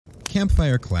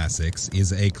Campfire Classics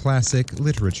is a classic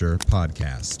literature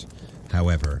podcast.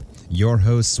 However, your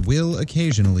hosts will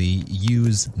occasionally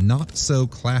use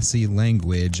not-so-classy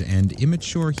language and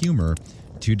immature humor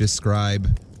to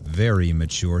describe very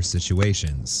mature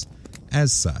situations.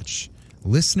 As such,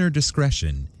 listener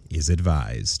discretion is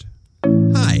advised.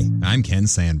 Hi, I'm Ken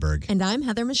Sandberg. And I'm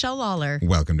Heather Michelle Lawler.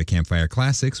 Welcome to Campfire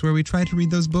Classics, where we try to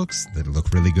read those books that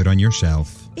look really good on your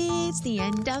shelf. It's the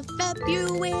end of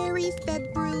February,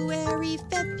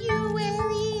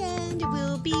 and it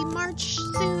will be March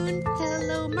soon.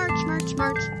 Hello, March.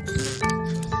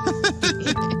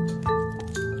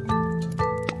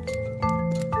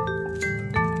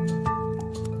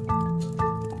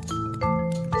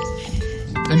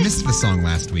 I missed the song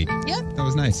last week. Yeah. That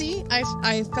was nice. See,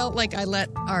 I felt like I let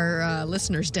our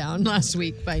listeners down last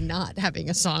week by not having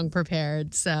a song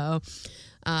prepared. So,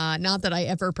 not that I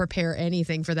ever prepare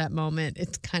anything for that moment.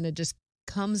 It kind of just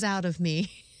comes out of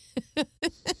me.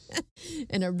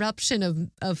 An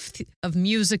eruption of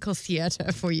musical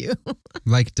theater for you.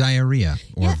 Like diarrhea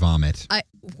or vomit.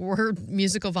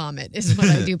 Musical vomit is what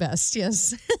I do best,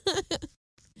 yes.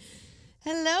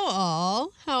 Hello,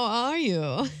 all. How are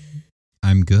you?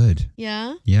 I'm good.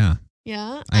 Yeah? Yeah.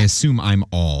 Yeah? I assume I'm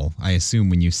all. I assume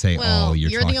when you say all,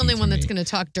 you're the only one that's going to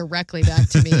talk directly back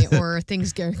to me, or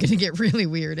things are going to get really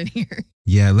weird in here.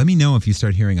 Yeah, let me know if you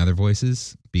start hearing other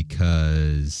voices,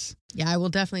 because... Yeah, I will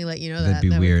definitely let you know that'd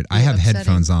be weird. I have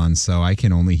headphones on, so I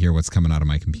can only hear what's coming out of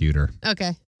my computer.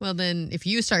 Okay. Well, then, if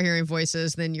you start hearing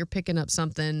voices, then you're picking up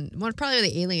something. Well, probably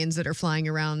the aliens that are flying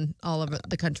around all over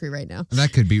the country right now.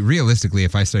 That could be. Realistically,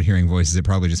 if I start hearing voices, it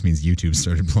probably just means YouTube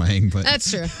started playing. But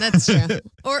That's true.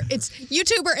 Or it's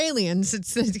YouTube or aliens.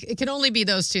 It can only be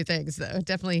those two things, though.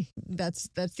 Definitely, that's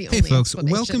the only. Hey, folks,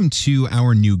 welcome to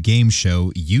our new game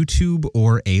show, YouTube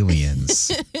or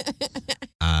Aliens.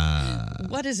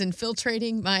 What is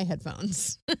infiltrating my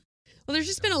headphones? Well, there's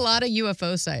just been a lot of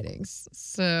UFO sightings.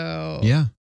 So, yeah.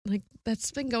 Like,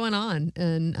 that's been going on,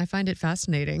 and I find it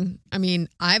fascinating. I mean,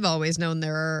 I've always known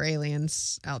there are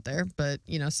aliens out there, but,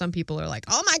 some people are like,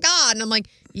 oh, my God. And I'm like,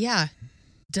 yeah,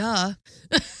 duh.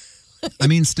 I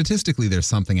mean, statistically, there's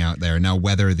something out there. Now,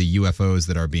 whether the UFOs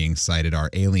that are being cited are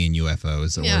alien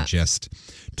UFOs or just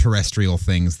terrestrial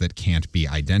things that can't be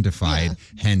identified,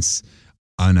 hence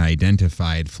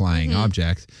unidentified flying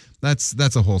objects,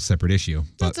 that's a whole separate issue.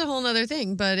 That's a whole other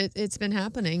thing, but it's been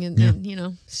happening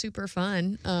and super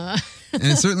fun. And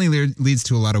it certainly leads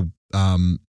to a lot of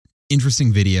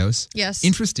interesting videos. Yes.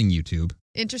 Interesting YouTube,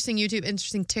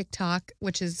 interesting TikTok,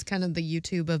 which is kind of the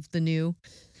YouTube of the new.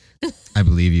 I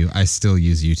believe you. I still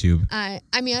use YouTube. I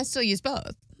mean, I still use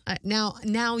both. I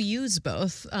now use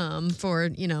both for,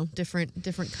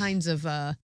 different kinds of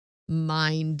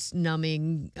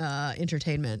mind-numbing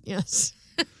entertainment. Yes.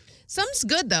 Some's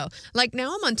good, though. Like,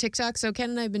 now I'm on TikTok, so Ken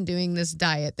and I have been doing this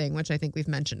diet thing, which I think we've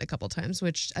mentioned a couple times,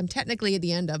 which I'm technically at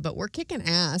the end of, but we're kicking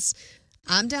ass.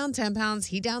 I'm down 10 pounds.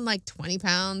 He down like 20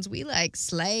 pounds. We like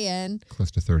slaying.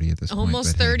 Close to 30 at this point.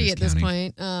 Almost 30 at this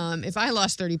point. If I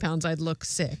lost 30 pounds, I'd look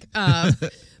sick.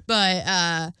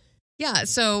 But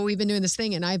so we've been doing this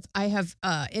thing, and I have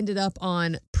ended up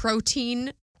on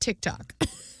protein TikTok.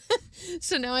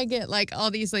 So now I get like all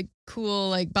these like cool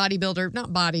like not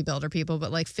bodybuilder people,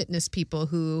 but like fitness people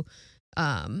who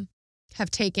have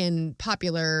taken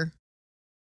popular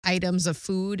items of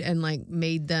food and like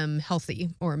made them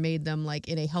healthy or made them like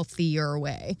in a healthier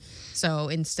way. So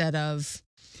instead of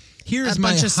here's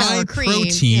my high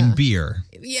protein beer.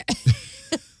 Yeah.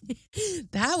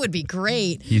 That would be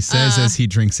great. He says as he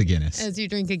drinks a Guinness. As you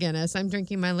drink a Guinness. I'm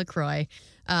drinking my LaCroix.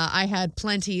 I had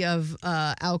plenty of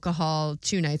alcohol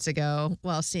 2 nights ago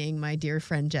while seeing my dear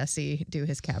friend Jesse do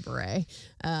his cabaret.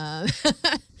 I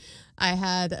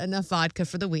had enough vodka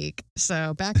for the week.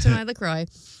 So back to my LaCroix.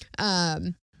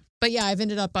 But yeah, I've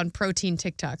ended up on protein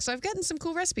TikTok. So I've gotten some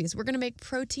cool recipes. We're going to make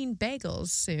protein bagels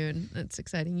soon. That's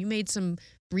exciting. You made some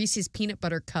Reese's peanut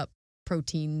butter cup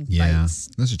protein bites.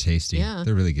 Those are tasty. Yeah.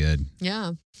 They're really good.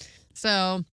 Yeah.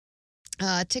 So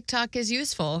TikTok is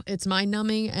useful. It's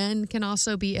mind-numbing and can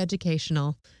also be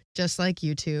educational, just like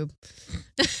YouTube.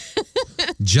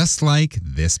 Just like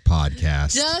this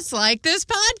podcast. Just like this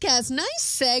podcast. Nice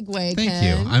segue, Thank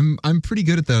Ken. you. I'm pretty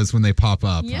good at those when they pop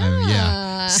up.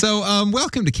 Yeah. So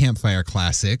welcome to Campfire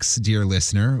Classics, dear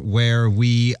listener, where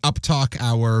we uptalk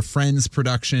our friends'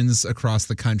 productions across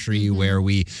the country, where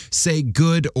we say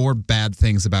good or bad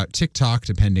things about TikTok,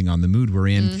 depending on the mood we're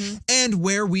in, and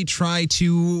where we try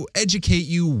to educate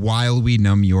you while we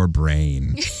numb your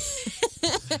brain.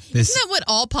 Isn't that what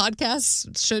all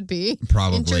podcasts should be?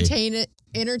 Probably.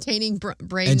 Entertaining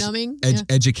brain numbing?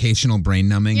 Educational brain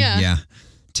numbing. Yeah.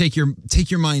 take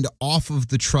your mind off of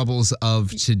the troubles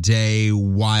of today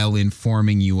while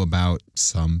informing you about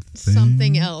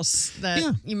something else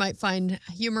that you might find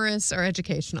humorous or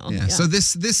educational. Yeah. So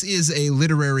this is a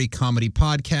literary comedy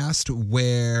podcast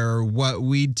where what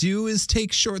we do is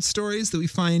take short stories that we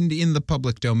find in the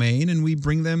public domain and we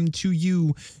bring them to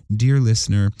you, dear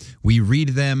listener. We read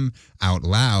them out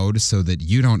loud so that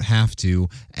you don't have to,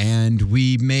 and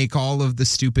we make all of the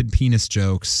stupid penis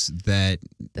jokes that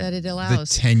it allows.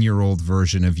 The 10-year-old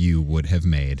version of you would have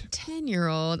made.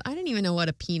 10-year-old? I didn't even know what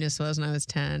a penis was when I was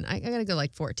 10. I gotta go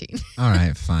like 14. All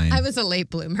right, fine. I was a late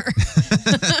bloomer.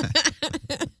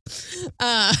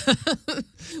 I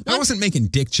wasn't making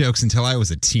dick jokes until I was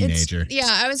a teenager.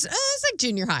 I was like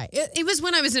junior high. It was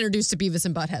when I was introduced to Beavis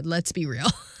and Butthead, let's be real.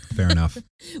 Fair enough.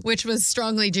 Which was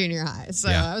strongly junior high. So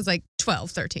I was like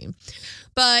 12, 13.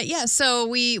 But yeah, so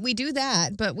we do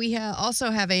that. But we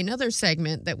also have another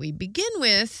segment that we begin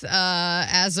with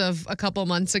as of a couple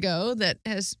months ago that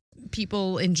has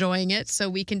people enjoying it. So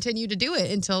we continue to do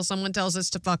it until someone tells us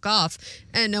to fuck off.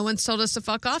 And no one's told us to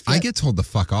fuck off yet. I get told to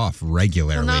fuck off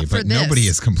regularly, but nobody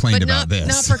has complained about this.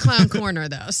 Not for Clown Corner,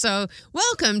 though. So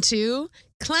welcome to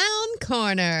Clown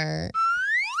Corner.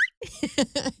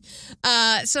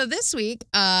 So this week,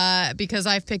 because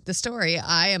I've picked the story,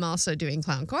 I am also doing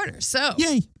Clown Corner. So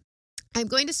yay! I'm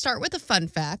going to start with a fun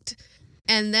fact,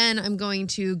 and then I'm going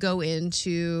to go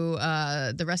into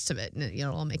the rest of it, and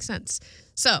it'll all make sense.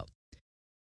 So,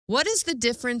 what is the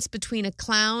difference between a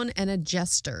clown and a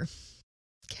jester,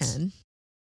 Ken?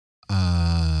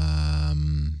 A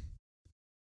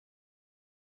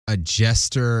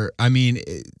jester. I mean.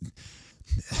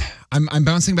 I'm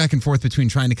bouncing back and forth between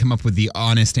trying to come up with the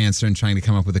honest answer and trying to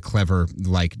come up with a clever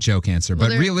joke answer.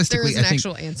 But realistically, there is an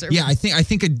actual answer. Yeah, I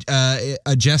think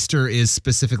a jester is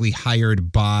specifically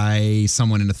hired by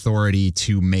someone in authority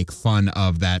to make fun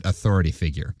of that authority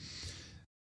figure.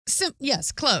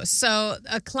 Yes, close. So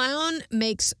a clown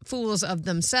makes fools of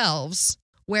themselves,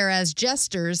 whereas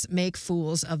jesters make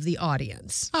fools of the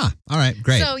audience. Ah, all right,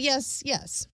 great. So yes.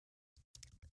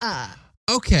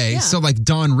 Okay, so like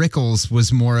Don Rickles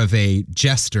was more of a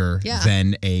jester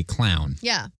than a clown.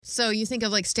 Yeah, so you think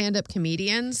of like stand-up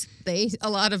comedians, a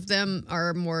lot of them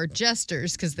are more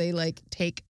jesters because they like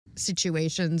take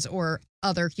situations or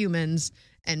other humans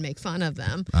and make fun of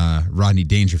them. Rodney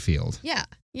Dangerfield. Yeah.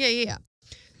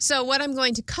 So what I'm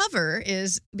going to cover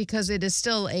is, because it is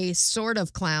still a sort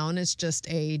of clown, it's just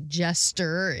a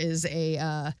jester, is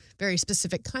a very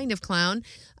specific kind of clown.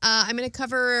 I'm going to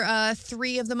cover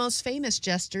 3 of the most famous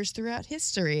jesters throughout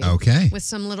history. Okay. With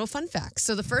some little fun facts.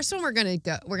 So the first one we're going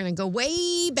to go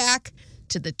way back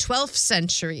to the 12th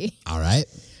century. All right.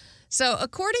 So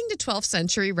according to 12th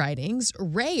century writings,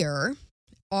 Rayer,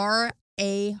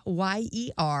 R-A-Y-E-R,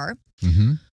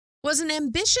 was an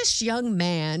ambitious young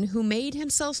man who made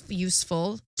himself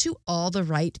useful to all the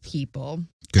right people,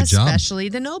 especially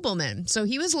the noblemen. So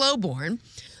he was lowborn,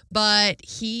 but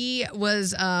he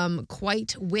was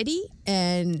quite witty,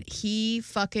 and he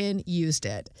fucking used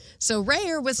it. So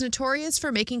Rayer was notorious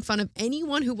for making fun of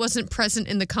anyone who wasn't present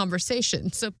in the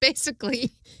conversation. So basically,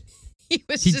 he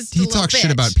was just a little bitch. He talked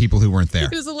shit about people who weren't there.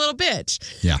 He was a little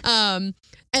bitch. Yeah.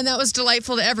 And that was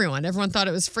delightful to everyone. Everyone thought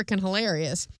it was freaking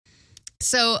hilarious.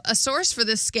 So a source for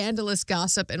this scandalous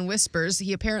gossip and whispers,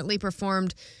 he apparently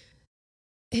performed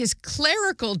his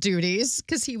clerical duties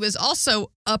because he was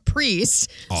also a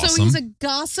priest. Awesome. So he's a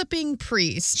gossiping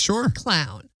priest. Sure.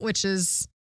 Clown, which is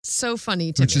so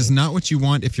funny to me. Which is not what you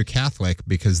want if you're Catholic,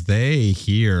 because they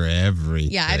hear everything.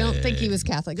 Yeah, I don't think he was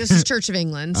Catholic. This is Church of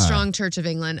England, strong Church of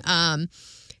England.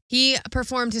 He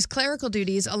performed his clerical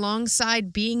duties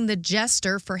alongside being the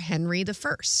jester for Henry I.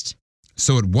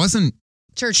 So it wasn't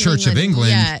Church of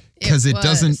England, because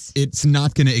it's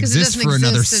not going to exist for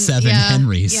another 7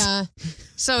 Henrys. Yeah.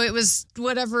 So it was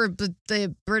whatever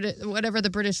the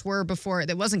British were before.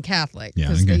 It wasn't Catholic.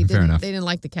 Yeah, okay, fair enough. They didn't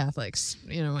like the Catholics,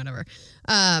 whatever.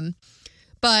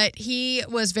 But he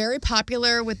was very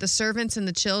popular with the servants and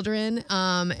the children,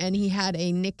 and he had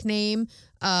a nickname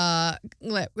that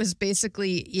was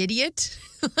basically idiot.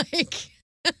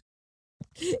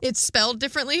 It's spelled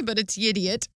differently, but it's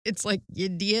Yidiot. It's like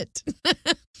idiot.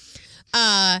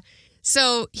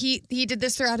 So he did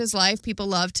this throughout his life. People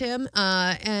loved him.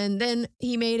 And then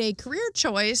he made a career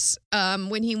choice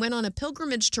when he went on a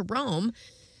pilgrimage to Rome.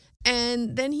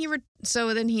 And then he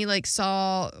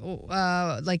saw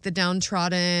the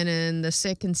downtrodden and the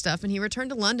sick and stuff, and he returned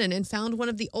to London and found one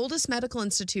of the oldest medical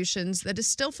institutions that is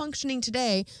still functioning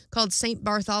today, called St.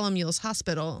 Bartholomew's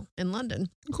Hospital in London.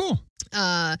 Cool.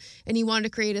 And he wanted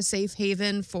to create a safe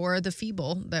haven for the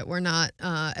feeble that were not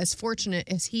as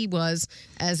fortunate as he was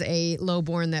as a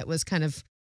lowborn that was kind of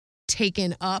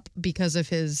taken up because of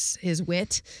his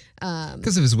wit.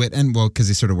 Because of his wit and, well, because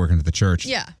he's sort of working at the church.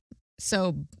 Yeah.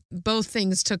 So both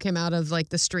things took him out of like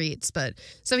the streets. But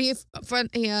so he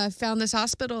found this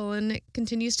hospital and it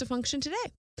continues to function today.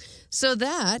 So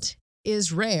that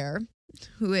is Rare,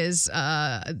 who is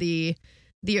the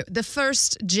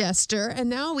first jester. And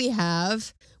now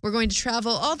we're going to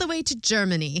travel all the way to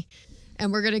Germany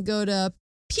and we're going to go to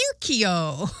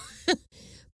Pirkio.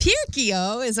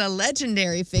 Pirkio is a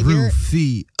legendary figure.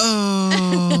 Rufio.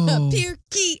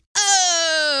 Pirkio.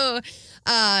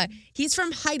 He's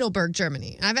from Heidelberg,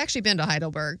 Germany. I've actually been to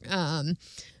Heidelberg.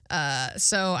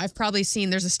 So I've probably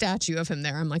there's a statue of him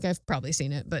there. I'm like, I've probably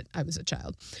seen it, but I was a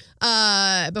child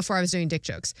before I was doing dick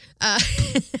jokes.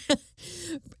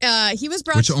 He was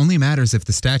brought. Which only matters if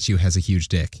the statue has a huge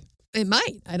dick. It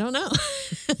might. I don't know.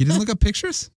 You didn't look up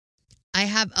pictures? I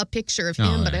have a picture of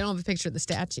him, but I don't have a picture of the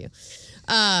statue.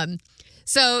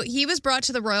 So he was brought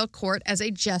to the royal court as a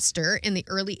jester in the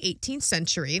early 18th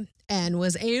century and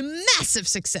was a massive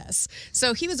success.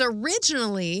 So he was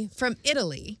originally from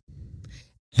Italy.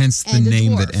 Hence the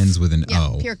name that ends with an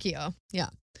O. Pirkio. Yeah.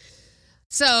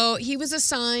 So he was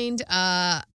assigned,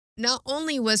 not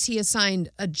only was he assigned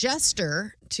a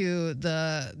jester to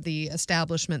the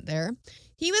establishment there,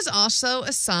 he was also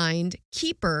assigned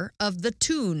keeper of the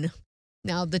tune.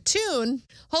 Now, the tune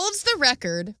holds the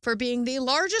record for being the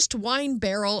largest wine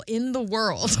barrel in the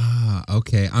world.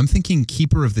 Okay. I'm thinking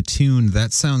keeper of the tune.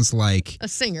 That sounds like a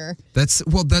singer.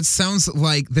 That sounds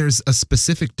like there's a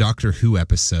specific Doctor Who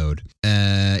episode.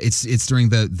 It's during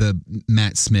the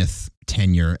Matt Smith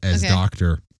tenure as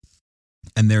Doctor.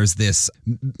 And there's this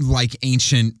like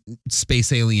ancient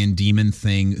space alien demon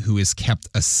thing who is kept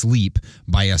asleep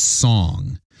by a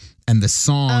song. And the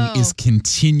song is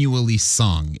continually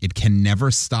sung. It can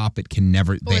never stop. It can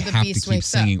never. They have to keep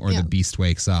singing, or the beast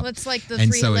wakes up. Well, it's like the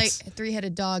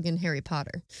three-headed dog in Harry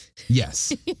Potter.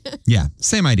 Yes. Yeah.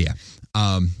 Same idea.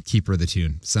 Keeper of the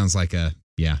Tune sounds like a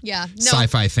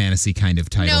sci-fi fantasy kind of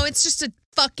title. No, it's just a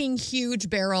fucking huge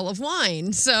barrel of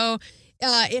wine. So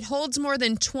it holds more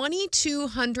than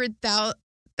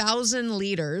 2,200,000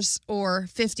 liters or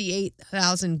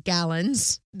 58,000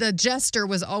 gallons. The jester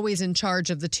was always in charge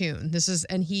of the tune.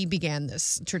 And he began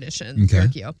this tradition,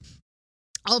 Pirkio.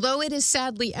 Although it is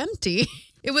sadly empty,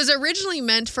 it was originally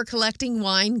meant for collecting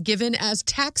wine given as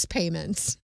tax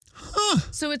payments.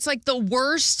 So it's like the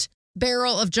worst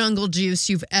barrel of jungle juice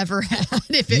you've ever had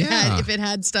if it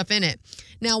had stuff in it.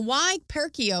 Now, why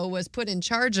Pirkio was put in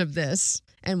charge of this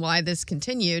and why this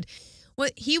continued. Well,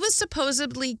 he was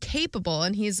supposedly capable,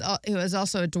 and he was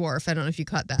also a dwarf. I don't know if you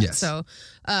caught that. Yes. So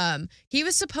he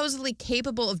was supposedly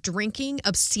capable of drinking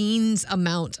obscene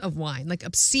amount of wine, like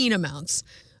obscene amounts.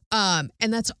 And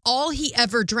that's all he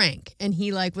ever drank. And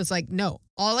he was like, no,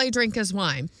 all I drink is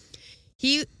wine.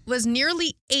 He was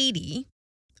nearly 80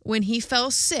 when he fell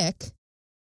sick,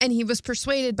 and he was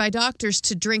persuaded by doctors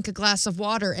to drink a glass of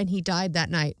water, and he died that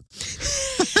night.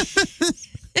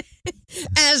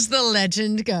 As the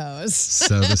legend goes.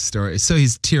 So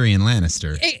he's Tyrion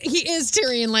Lannister. He is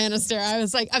Tyrion Lannister.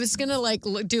 I was going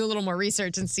to do a little more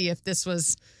research and see if this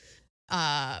was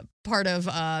part of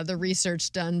the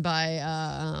research done by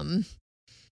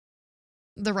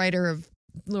the writer of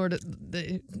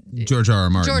George R. R.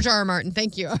 Martin. George R. R. Martin.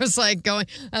 Thank you. I was like,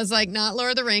 not Lord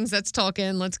of the Rings. That's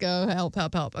Tolkien. Let's go. Help.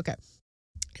 Okay.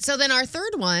 So then our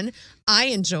third one I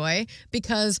enjoy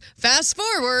because fast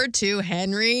forward to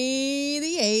Henry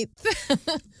VIII.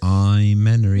 I'm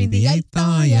Henry VIII.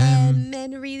 I am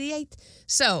Henry VIII.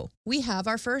 So we have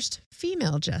our first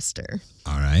female jester.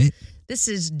 All right. This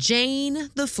is Jane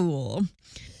the Fool.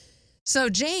 So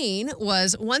Jane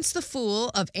was once the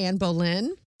fool of Anne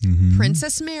Boleyn,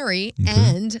 Princess Mary,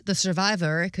 and the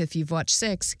survivor, if you've watched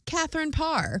 6, Catherine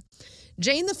Parr.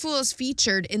 Jane the Fool is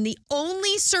featured in the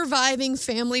only surviving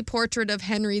family portrait of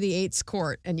Henry VIII's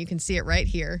court, and you can see it right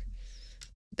here.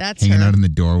 That's hanging her. Out in the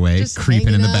doorway, Just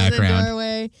creeping in the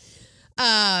background.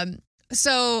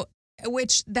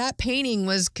 Which that painting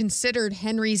was considered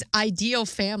Henry's ideal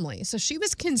family. So she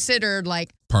was considered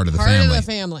like part of the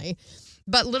family.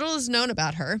 But little is known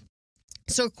about her.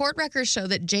 So court records show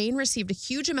that Jane received a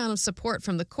huge amount of support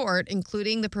from the court,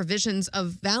 including the provisions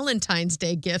of Valentine's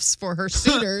Day gifts for her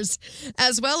suitors,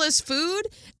 as well as food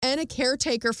and a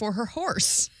caretaker for her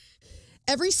horse.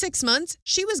 Every 6 months,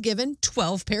 she was given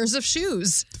 12 pairs of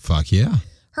shoes. Fuck yeah.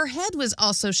 Her head was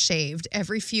also shaved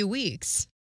every few weeks.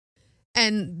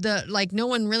 And no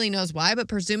one really knows why, but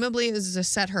presumably it was to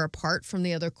set her apart from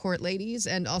the other court ladies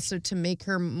and also to make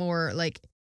her more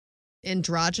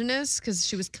androgynous, because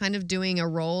she was kind of doing a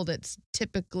role that's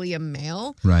typically a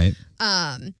male. Right.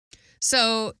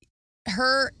 So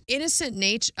her innocent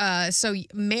nature. So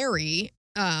Mary,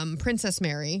 Princess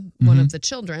Mary, one of the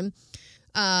children,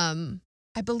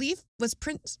 I believe was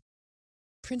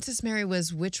Princess Mary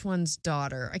was which one's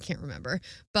daughter? I can't remember.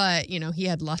 But, he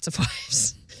had lots of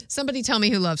wives. Somebody tell me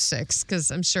who loves 6,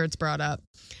 because I'm sure it's brought up.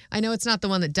 I know it's not the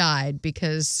one that died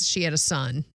because she had a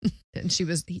son, and she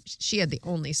had the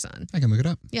only son. I can look it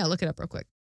up. Yeah, look it up real quick.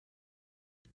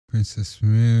 Princess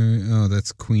Mary. Oh,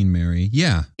 that's Queen Mary.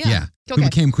 Yeah. Okay. Who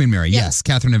became Queen Mary. Yeah. Yes,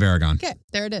 Catherine of Aragon. Okay,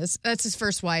 there it is. That's his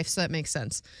first wife, so that makes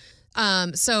sense.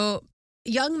 So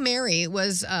young Mary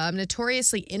was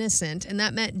notoriously innocent, and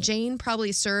that meant Jane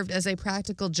probably served as a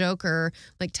practical joker,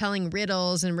 like telling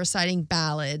riddles and reciting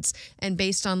ballads. And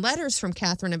based on letters from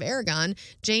Catherine of Aragon,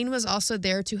 Jane was also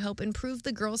there to help improve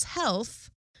the girl's health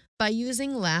by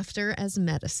using laughter as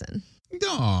medicine.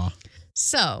 Aw.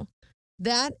 So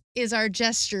that is our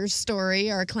gesture story,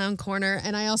 our clown corner.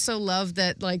 And I also love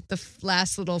that, like, the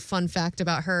last little fun fact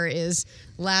about her is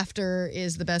laughter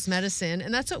is the best medicine.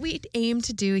 And that's what we aim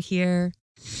to do here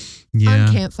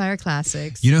on Campfire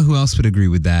Classics. You know who else would agree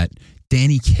with that?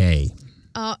 Danny Kaye.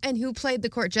 And who played the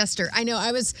court jester. I know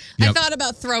I thought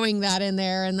about throwing that in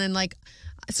there, and then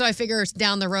so I figure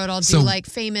down the road I'll do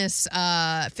famous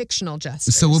fictional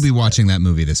jesters. So we'll be watching that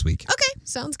movie this week. Okay,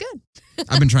 sounds good.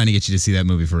 I've been trying to get you to see that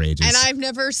movie for ages. And I've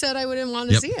never said I wouldn't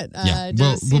want to see it.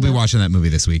 We'll be watching that movie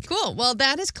this week. Cool. Well,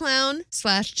 that is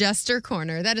clown/jester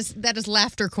corner. That is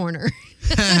laughter corner.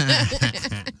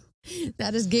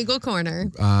 That is giggle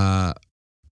corner.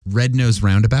 Red Nose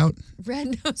Roundabout.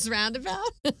 Red Nose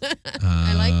Roundabout.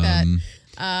 I like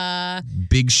that.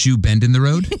 Big Shoe Bend in the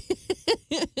Road.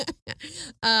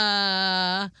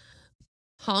 Honka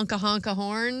honka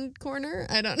horn corner.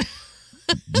 I don't know.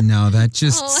 No, that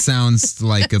just sounds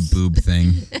like a boob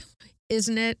thing.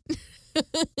 Isn't it?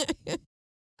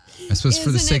 I suppose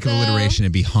for the sake of alliteration,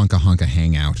 it'd be honka honka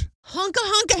hangout. Honka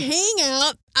honka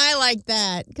hangout. I like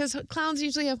that because clowns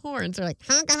usually have horns. They're like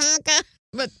honka honka.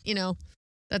 But,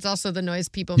 that's also the noise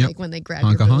people make when they grab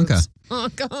your boobs. Honka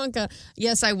honka. Honka honka.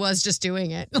 Yes, I was just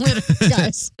doing it.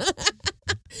 Guys.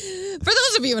 For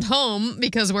those of you at home,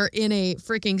 because we're in a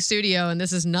freaking studio and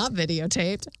this is not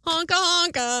videotaped, honka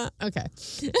honka. Okay.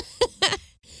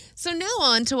 So now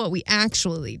on to what we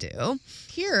actually do.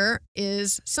 Here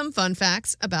is some fun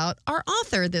facts about our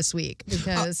author this week.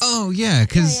 Because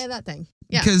that thing.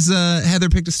 Because Heather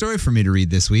picked a story for me to read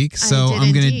this week. So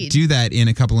I'm going to do that in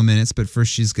a couple of minutes. But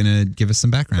first, she's going to give us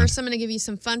some background. First, I'm going to give you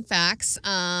some fun facts.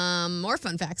 More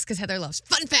fun facts, because Heather loves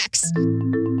fun facts.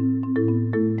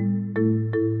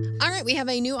 All right, we have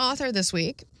a new author this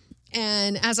week.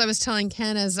 And as I was telling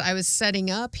Ken as I was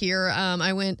setting up here,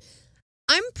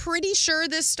 I'm pretty sure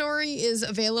this story is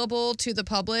available to the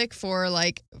public for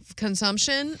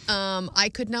consumption. I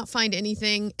could not find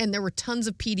anything, and there were tons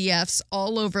of PDFs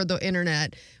all over the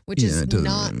internet, which is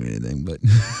not mean anything, but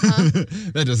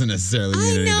that doesn't necessarily mean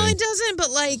anything. I know it doesn't,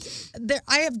 but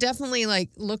I have definitely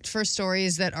looked for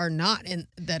stories that are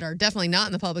definitely not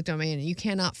in the public domain, and you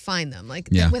cannot find them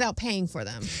without paying for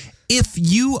them. If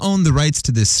you own the rights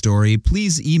to this story,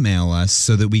 please email us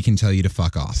so that we can tell you to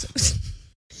fuck off.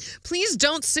 Please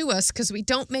don't sue us because we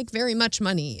don't make very much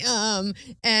money.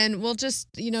 And we'll just,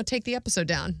 take the episode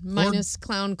down. Minus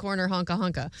Clown Corner Honka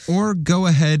Honka. Or go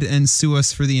ahead and sue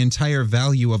us for the entire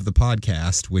value of the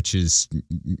podcast, which is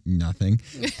nothing.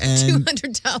 And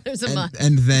 $200 a month.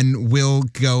 And then we'll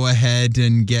go ahead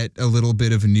and get a little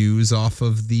bit of news off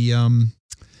of the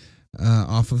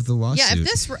lawsuit. Yeah, if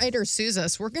this writer sues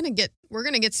us, we're gonna get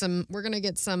some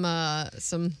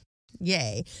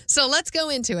yay. So let's go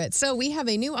into it. So we have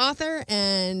a new author,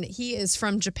 and he is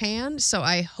from Japan. So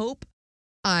I hope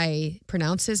I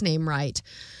pronounce his name right.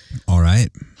 All right.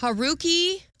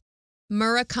 Haruki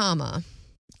Murakami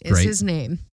is his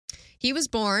name. He was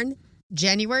born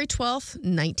January 12th,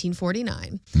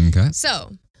 1949. Okay.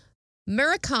 So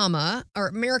Murakami,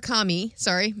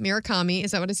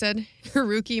 is that what I said?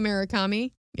 Haruki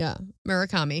Murakami? Yeah,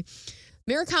 Murakami.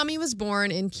 Murakami was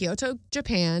born in Kyoto,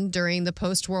 Japan during the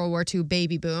post-World War II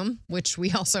baby boom, which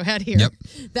we also had here. Yep.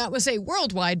 That was a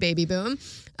worldwide baby boom,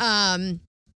 and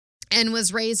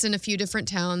was raised in a few different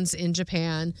towns in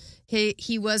Japan.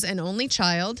 He was an only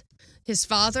child. His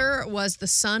father was the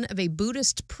son of a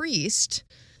Buddhist priest,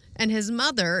 and his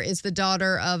mother is the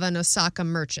daughter of an Osaka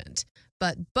merchant,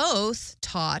 but both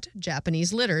taught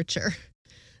Japanese literature.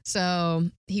 So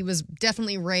he was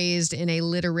definitely raised in a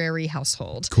literary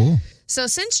household. Cool. So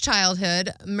since childhood,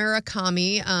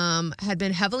 Murakami had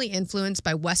been heavily influenced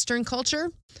by Western culture,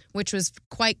 which was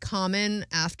quite common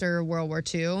after World War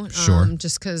II. Sure.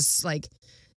 Just because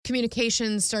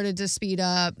communication started to speed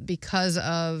up because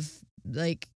of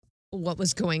what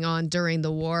was going on during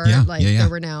the war. Yeah, There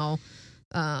were now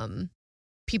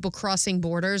people crossing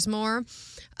borders more.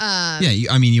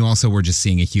 You also were just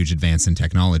seeing a huge advance in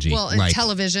technology. Well, in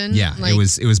television. Yeah, it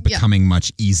was becoming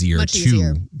much easier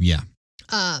Yeah.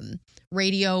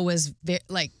 Radio was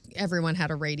everyone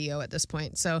had a radio at this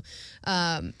point. So,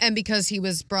 and because he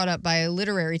was brought up by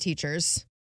literary teachers,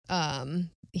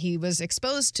 he was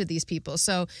exposed to these people.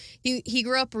 So he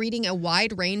grew up reading a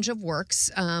wide range of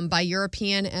works by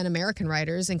European and American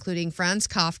writers, including Franz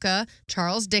Kafka,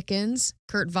 Charles Dickens,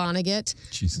 Kurt Vonnegut,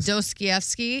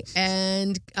 Dostoevsky,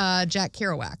 and Jack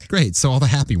Kerouac. Great. So all the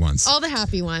happy ones. All the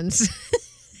happy ones.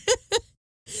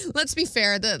 Let's be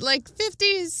fair. The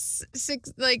 50s,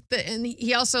 and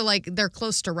he also they're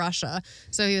close to Russia,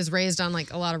 so he was raised on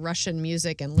a lot of Russian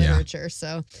music and literature.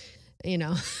 So,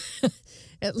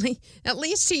 at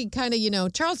least he kind of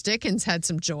Charles Dickens had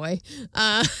some joy.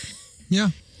 The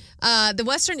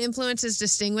Western influences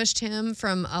distinguished him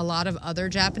from a lot of other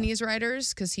Japanese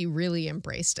writers because he really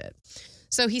embraced it.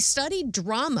 So he studied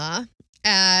drama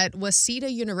at Waseda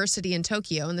University in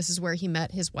Tokyo, and this is where he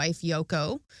met his wife,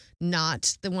 Yoko,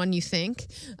 not the one you think.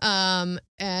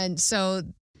 And so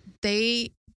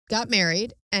they got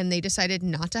married, and they decided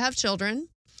not to have children,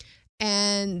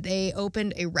 and they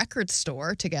opened a record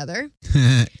store together.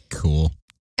 Cool.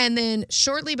 And then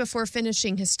shortly before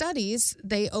finishing his studies,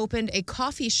 they opened a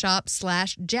coffee shop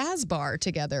 / jazz bar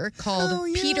together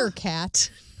called Peter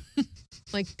Cat,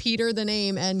 like Peter the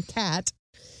name and cat,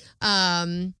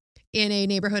 in a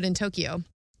neighborhood in Tokyo.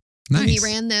 Nice. And he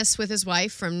ran this with his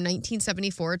wife from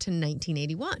 1974 to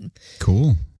 1981.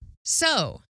 Cool.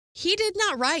 So he did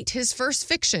not write his first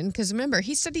fiction because remember,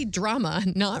 he studied drama,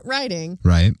 not writing.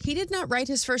 Right. He did not write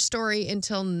his first story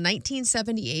until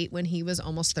 1978 when he was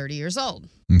almost 30 years old.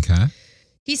 Okay.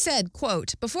 He said,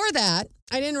 quote, "Before that,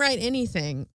 I didn't write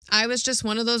anything. I was just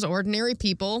one of those ordinary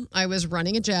people. I was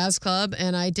running a jazz club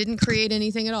and I didn't create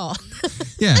anything at all."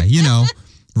 Yeah,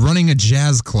 running a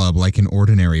jazz club like an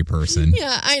ordinary person.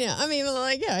 Yeah, I know. I mean,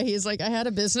 he's like, I had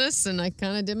a business and I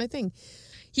kind of did my thing.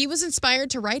 He was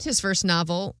inspired to write his first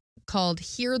novel called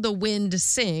Hear the Wind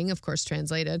Sing, of course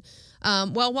translated,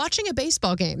 while watching a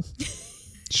baseball game.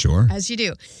 Sure. As you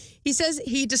do. He says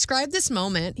he described this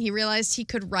moment. He realized he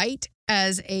could write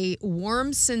as a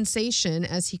warm sensation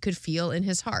as he could feel in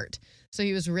his heart. So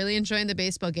he was really enjoying the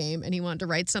baseball game and he wanted to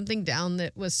write something down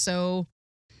that was so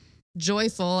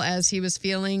joyful as he was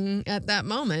feeling at that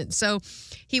moment. So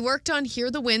he worked on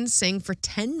Hear the Wind Sing for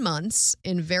 10 months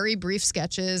in very brief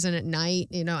sketches and at night,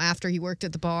 after he worked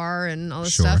at the bar and all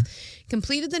this stuff.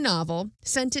 Completed the novel,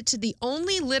 sent it to the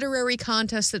only literary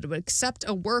contest that would accept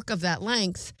a work of that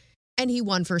length, and he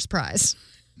won first prize.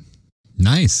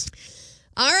 Nice.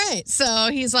 All right. So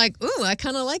he's like, ooh, I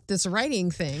kind of like this writing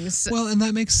thing. So, well, and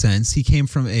that makes sense. He came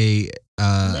from a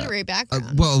literary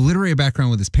background. A literary background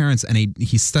with his parents, and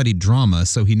he studied drama,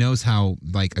 so he knows how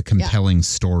a compelling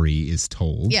story is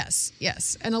told. Yes.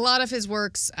 And a lot of his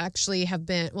works actually have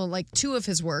been, two of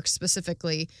his works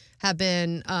specifically have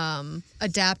been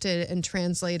adapted and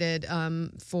translated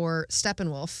for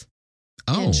Steppenwolf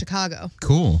in Chicago.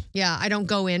 Cool. Yeah, I don't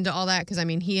go into all that because,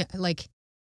 he,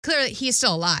 clearly he's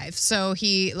still alive. So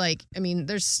he,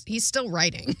 he's still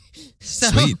writing. So,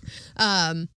 sweet.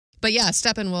 But yeah,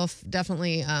 Steppenwolf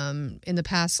definitely in the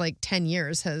past 10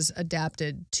 years has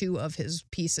adapted 2 of his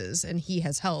pieces and he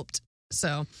has helped.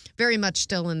 So very much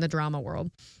still in the drama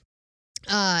world.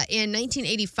 In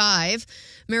 1985,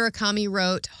 Murakami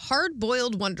wrote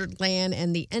Hard-Boiled Wonderland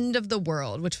and the End of the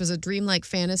World, which was a dreamlike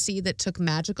fantasy that took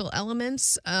magical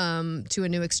elements to a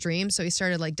new extreme. So he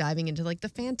started diving into the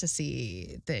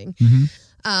fantasy thing.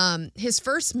 Mm-hmm. His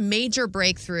first major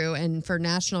breakthrough and for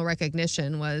national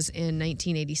recognition was in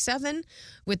 1987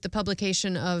 with the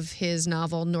publication of his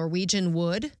novel Norwegian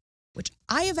Wood, which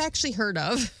I have actually heard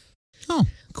of. Oh,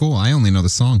 cool. I only know the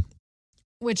song.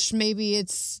 Which maybe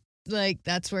it's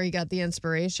that's where he got the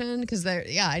inspiration because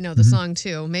I know the song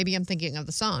too. Maybe I'm thinking of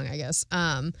the song, I guess.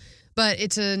 But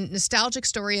it's a nostalgic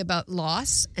story about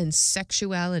loss and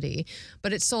sexuality.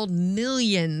 But it sold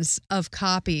millions of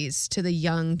copies to the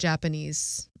young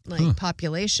Japanese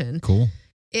population. Cool.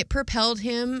 It propelled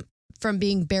him from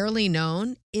being barely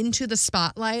known into the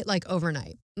spotlight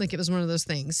overnight. It was one of those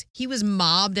things. He was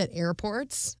mobbed at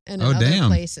airports and in other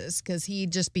places because he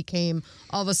just became,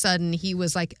 all of a sudden, he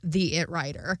was the it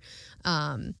writer.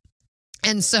 And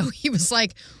so he was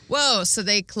whoa. So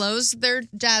they closed their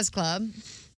jazz club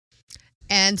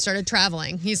and started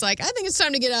traveling. He's I think it's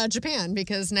time to get out of Japan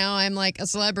because now I'm a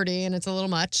celebrity and it's a little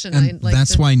much. And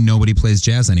that's why nobody plays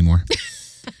jazz anymore.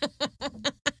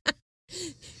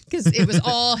 Because it was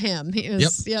all him. It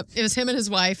was, It was him and his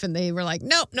wife, and they were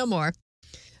nope, no more.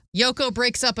 Yoko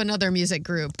breaks up another music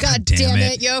group. God damn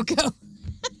it, Yoko.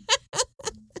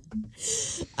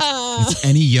 It's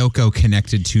any Yoko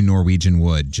connected to Norwegian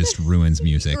wood just ruins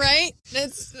music. Right?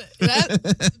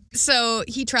 So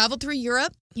he traveled through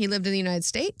Europe. He lived in the United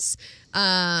States.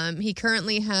 He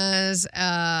currently has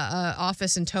an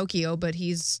office in Tokyo, but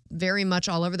he's very much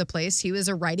all over the place. He was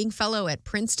a writing fellow at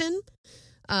Princeton,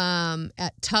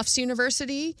 at Tufts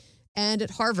University, and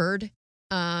at Harvard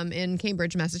in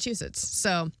Cambridge, Massachusetts.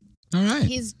 So all right,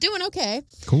 he's doing okay.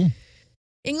 Cool.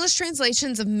 English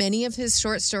translations of many of his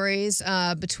short stories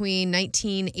between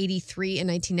 1983 and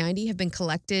 1990 have been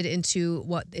collected into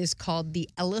what is called The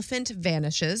Elephant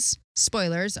Vanishes.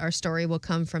 Spoilers, our story will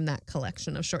come from that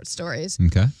collection of short stories.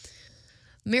 Okay.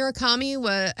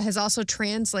 Murakami has also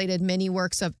translated many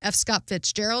works of F. Scott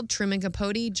Fitzgerald, Truman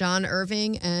Capote, John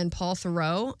Irving, and Paul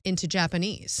Thoreau into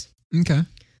Japanese. Okay.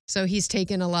 So he's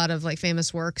taken a lot of like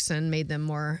famous works and made them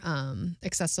more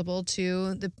accessible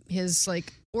to his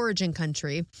like origin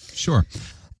country. Sure.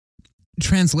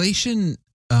 Translation,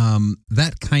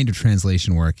 that kind of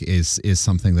translation work is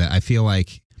something that I feel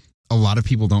like a lot of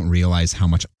people don't realize how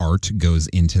much art goes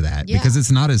into that because it's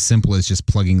not as simple as just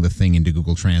plugging the thing into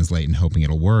Google Translate and hoping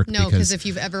it'll work. No, because if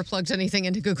you've ever plugged anything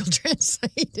into Google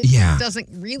Translate, it doesn't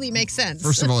really make sense.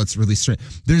 First of all, it's really strange.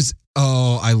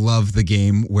 I love the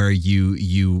game where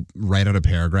you write out a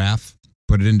paragraph,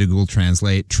 put it into Google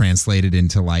Translate, translate it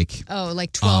into like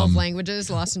 12 languages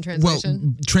lost in translation.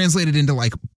 Well, translate it into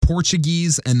like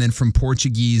Portuguese, and then from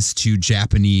Portuguese to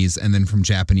Japanese, and then from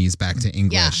Japanese back to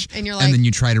English. Yeah, and you're like, and then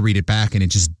you try to read it back, and it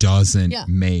just doesn't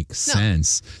make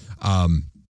sense. And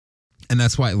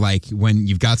that's why, like, when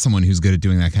you've got someone who's good at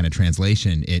doing that kind of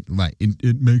translation, it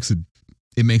makes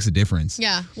a difference.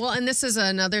 Yeah. Well, and this is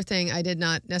another thing I did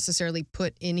not necessarily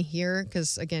put in here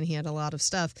because, again, he had a lot of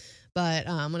stuff. But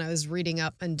when I was reading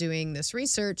up and doing this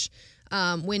research,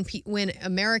 when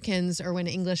Americans or when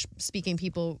English-speaking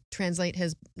people translate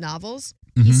his novels,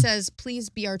 he says, please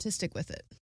be artistic with it.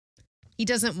 He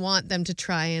doesn't want them to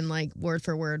try and like word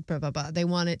for word, blah, blah, blah. They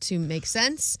want it to make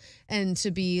sense and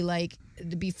to be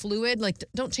fluid. Like,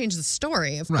 don't change the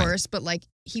story, of course, but like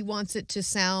he wants it to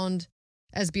sound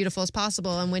as beautiful as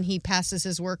possible, and when he passes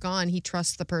his work on, he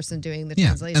trusts the person doing the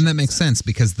translation. And that makes sense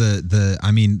because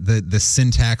the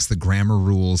syntax, the grammar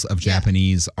rules of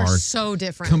Japanese are so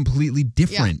different, completely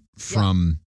different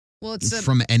from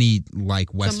from any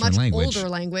like Western language. It's a much older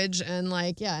language, and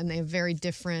and they have very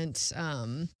different,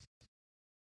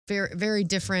 very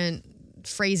different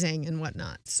phrasing and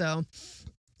whatnot. So.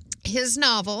 His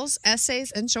novels,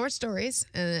 essays, and short stories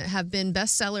have been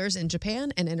bestsellers in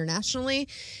Japan and internationally.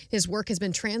 His work has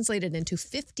been translated into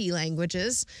 50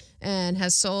 languages and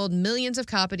has sold millions of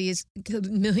copies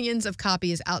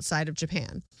outside of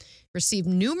Japan. Received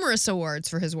numerous awards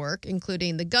for his work,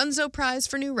 including the Gunzo Prize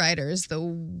for New Writers, the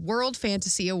World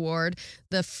Fantasy Award,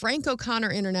 the Frank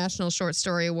O'Connor International Short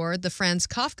Story Award, the Franz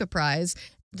Kafka Prize,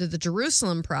 the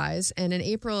Jerusalem Prize, and in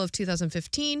April of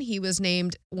 2015, he was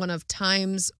named one of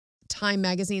Time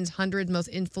Magazine's 100 Most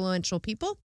Influential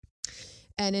People.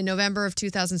 And in November of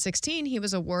 2016, he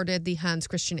was awarded the Hans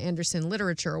Christian Andersen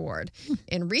Literature Award.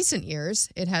 In recent years,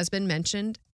 it has been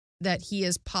mentioned that he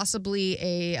is possibly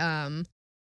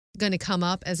going to come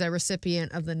up as a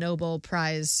recipient of the Nobel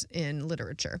Prize in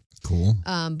Literature. Cool.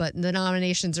 But the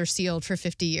nominations are sealed for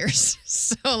 50 years.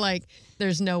 So,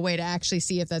 there's no way to actually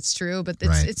see if that's true, but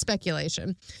it's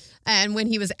speculation. And when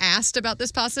he was asked about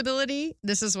this possibility,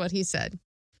 this is what he said.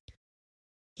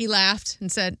 He laughed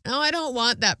and said, "Oh, I don't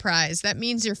want that prize. That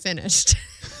means you're finished."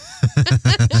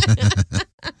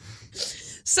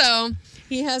 So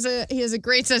he has a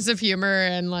great sense of humor,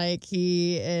 and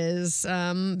he is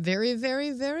very,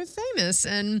 very, very famous.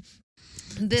 And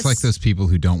it's like those people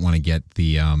who don't want to get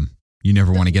the you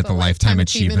never want to get the Lifetime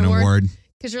Achievement Award.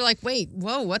 Because you're like, wait,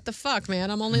 whoa, what the fuck, man?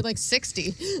 I'm only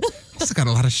 60. Also got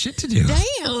a lot of shit to do.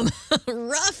 Damn.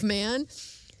 Rough, man.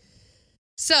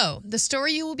 So, the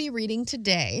story you will be reading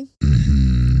today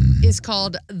is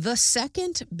called The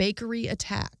Second Bakery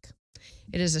Attack.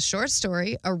 It is a short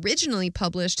story originally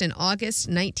published in August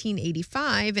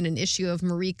 1985 in an issue of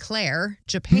Marie Claire,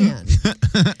 Japan.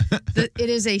 It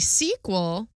is a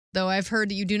sequel, though I've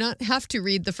heard you do not have to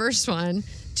read the first one,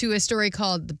 to a story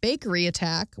called The Bakery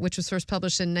Attack, which was first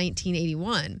published in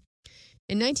 1981.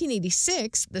 In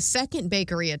 1986, The Second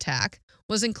Bakery Attack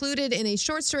was included in a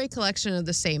short story collection of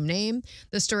the same name.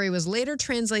 The story was later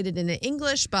translated into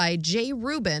English by J.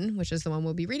 Rubin, which is the one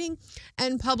we'll be reading,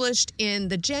 and published in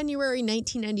the January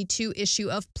 1992 issue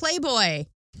of Playboy.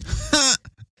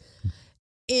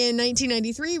 In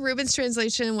 1993, Rubin's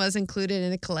translation was included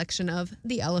in a collection of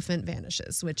The Elephant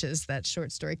Vanishes, which is that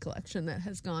short story collection that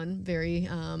has gone very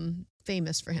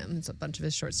famous for him. It's a bunch of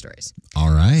his short stories.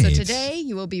 All right. So today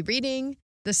you will be reading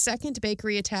The Second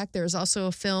Bakery Attack. There is also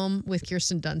a film with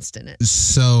Kirsten Dunst in it.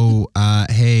 So,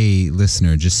 hey,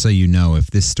 listener, just so you know, if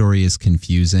this story is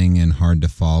confusing and hard to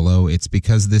follow, it's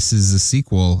because this is a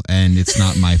sequel and it's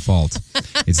not my fault.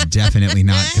 It's definitely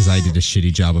not because I did a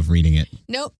shitty job of reading it.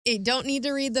 Nope, you don't need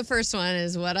to read the first one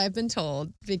is what I've been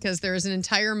told, because there is an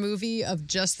entire movie of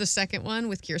just the second one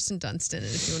with Kirsten Dunst in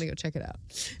it if you want to go check it out.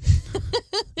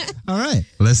 All right,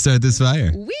 let's start this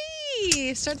fire.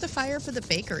 Whee! Start the fire for the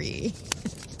bakery.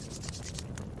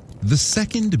 The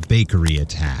Second Bakery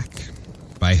Attack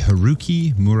by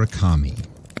Haruki Murakami.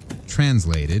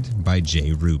 Translated by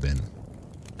J. Rubin.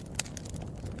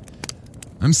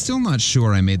 I'm still not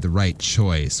sure I made the right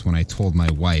choice when I told my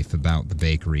wife about the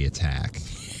bakery attack.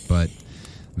 But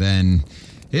then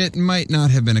it might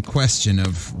not have been a question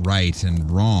of right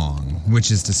and wrong, which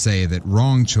is to say that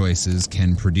wrong choices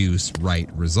can produce right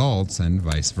results and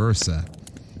vice versa.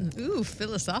 Ooh,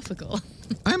 philosophical.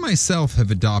 I myself have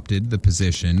adopted the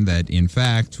position that, in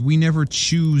fact, we never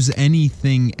choose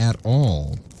anything at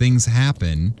all. Things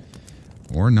happen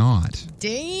or not.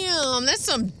 Damn, that's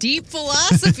some deep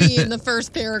philosophy in the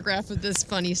first paragraph of this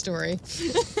funny story.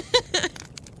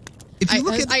 If you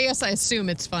look at, I guess I assume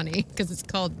it's funny because it's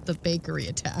called The Bakery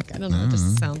Attack. I don't know. It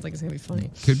just sounds like it's going to be funny.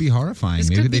 Could be horrifying.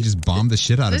 Maybe they just bomb the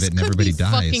shit out of it and everybody dies. This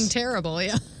could be fucking terrible,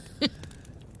 yeah.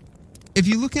 If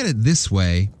you look at it this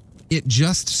way, it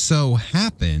just so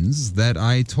happens that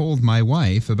I told my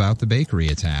wife about the bakery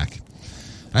attack.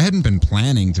 I hadn't been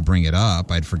planning to bring it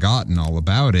up. I'd forgotten all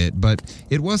about it, but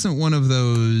it wasn't one of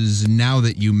those now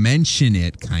that you mention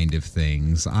it kind of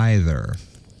things either.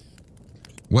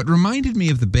 What reminded me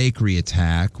of the bakery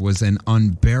attack was an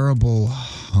unbearable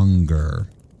hunger.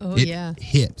 Oh, it yeah.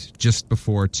 hit just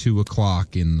before 2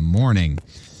 o'clock in the morning.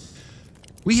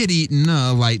 We had eaten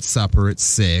a light supper at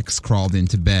 6, crawled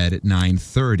into bed at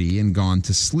 9:30, and gone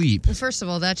to sleep. Well, first of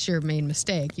all, that's your main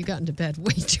mistake. You got into bed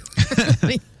way too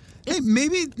early. Hey,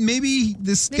 maybe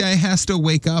this guy has to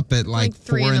wake up at like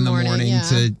 4 in the morning yeah.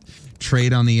 to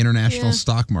trade on the international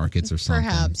stock markets or something.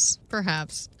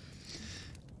 Perhaps.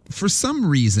 For some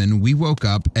reason, we woke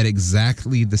up at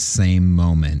exactly the same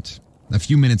moment. A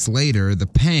few minutes later, the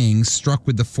pangs struck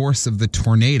with the force of the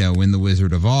tornado in The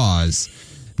Wizard of Oz.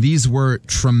 These were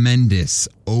tremendous,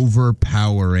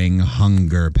 overpowering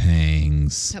hunger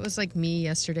pangs. That was like me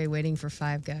yesterday waiting for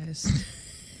Five Guys.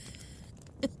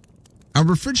 Our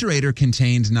refrigerator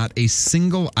contained not a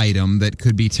single item that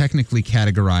could be technically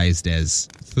categorized as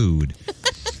food.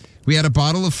 We had a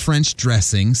bottle of French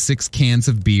dressing, 6 cans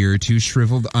of beer, 2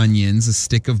 shriveled onions, a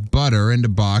stick of butter, and a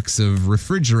box of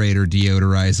refrigerator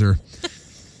deodorizer.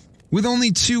 With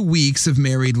only 2 weeks of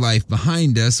married life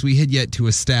behind us, we had yet to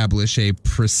establish a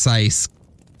precise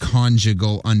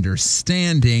conjugal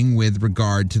understanding with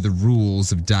regard to the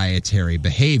rules of dietary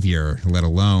behavior, let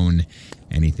alone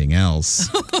anything else.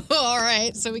 All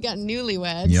right, so we got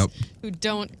newlyweds who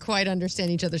don't quite understand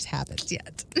each other's habits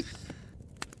yet.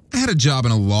 I had a job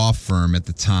in a law firm at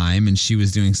the time, and she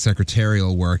was doing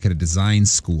secretarial work at a design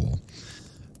school.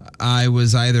 I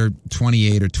was either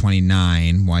 28 or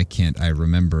 29. Why can't I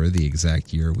remember the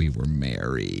exact year we were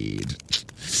married?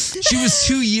 She was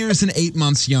 2 years and 8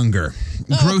 months younger.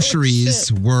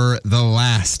 Groceries were the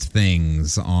last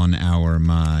things on our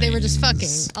minds. They were just fucking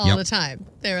all the time.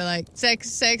 They were like, sex,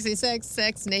 sexy, sex,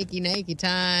 nakey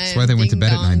time. That's why they went to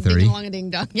bed at 9:30.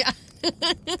 Ding-dong, yeah.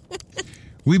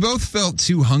 We both felt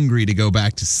too hungry to go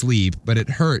back to sleep, but it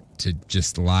hurt to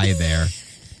just lie there.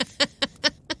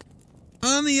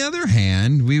 On the other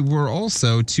hand, we were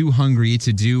also too hungry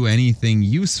to do anything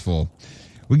useful.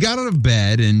 We got out of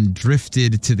bed and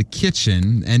drifted to the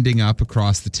kitchen, ending up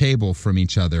across the table from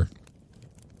each other.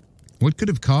 What could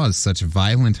have caused such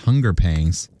violent hunger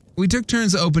pangs? We took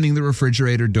turns opening the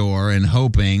refrigerator door and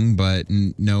hoping, but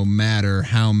no matter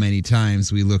how many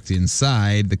times we looked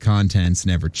inside, the contents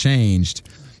never changed.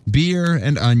 Beer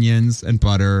and onions and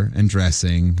butter and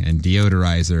dressing and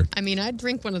deodorizer. I mean, I'd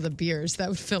drink one of the beers. That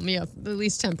would fill me up, at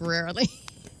least temporarily.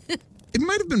 It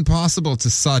might have been possible to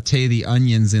saute the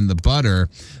onions in the butter,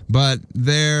 but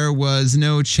there was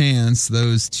no chance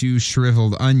those 2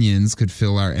 shriveled onions could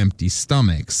fill our empty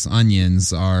stomachs.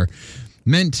 Onions are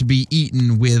meant to be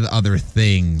eaten with other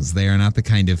things. They are not the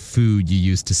kind of food you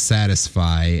use to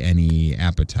satisfy any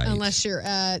appetite. Unless you're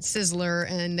at Sizzler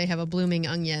and they have a blooming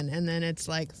onion, and then it's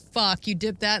like, fuck, you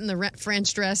dip that in the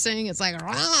French dressing. It's like,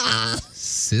 rah!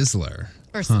 Sizzler.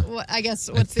 Or I guess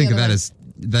what's I think the of other that one? as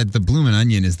that the Bloomin'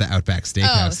 Onion is the Outback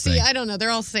Steakhouse Oh, see, thing. I don't know. They're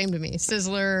all the same to me.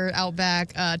 Sizzler,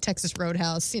 Outback, Texas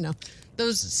Roadhouse,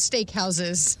 those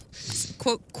steakhouses,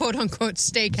 quote unquote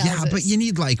steakhouses. Yeah, but you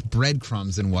need like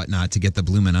breadcrumbs and whatnot to get the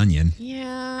Bloomin' Onion.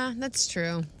 Yeah, that's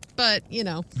true. But, I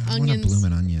onions. want a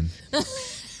Bloomin' Onion.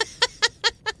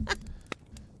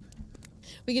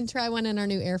 We can try one in our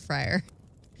new air fryer.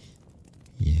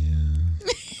 Yeah.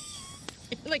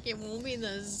 Like, it won't be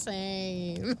the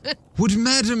same. Would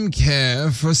Madam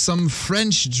care for some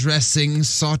French dressing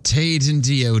sautéed in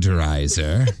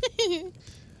deodorizer?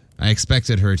 I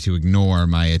expected her to ignore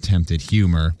my attempted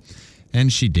humor,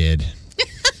 and she did.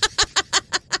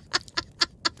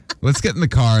 Let's get in the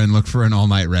car and look for an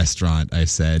all-night restaurant, I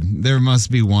said. There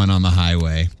must be one on the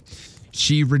highway.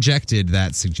 She rejected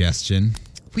that suggestion.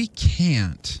 We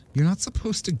can't. You're not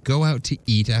supposed to go out to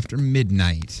eat after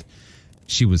midnight.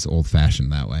 She was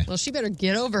old-fashioned that way. Well, she better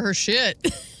get over her shit.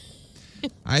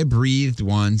 I breathed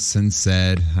once and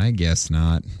said, I guess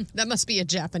not. That must be a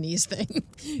Japanese thing.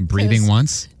 Breathing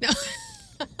once? No.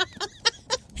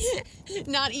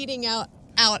 Not eating out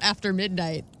after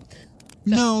midnight.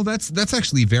 No, that's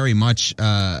actually very much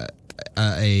a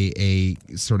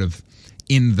sort of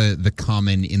in the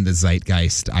common, in the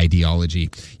zeitgeist ideology.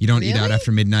 You don't eat out Really?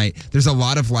 after midnight. There's a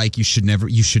lot of like you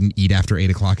shouldn't eat after 8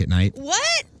 o'clock at night.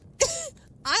 What?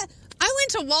 I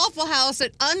went to Waffle House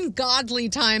at ungodly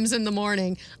times in the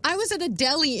morning. I was at a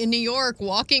deli in New York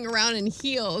walking around in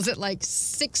heels at like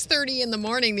 6:30 in the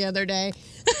morning the other day.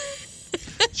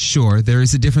 Sure, there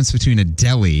is a difference between a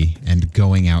deli and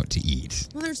going out to eat.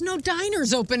 Well, there's no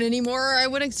diners open anymore, or I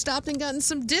would have stopped and gotten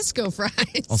some disco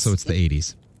fries. Also, it's the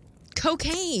 80s.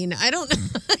 Cocaine. I don't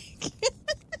know.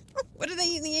 What did they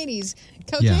eat in the 80s?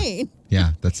 Cocaine.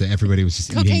 Yeah, that's it. Everybody was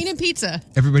just Cocaine eating. and pizza.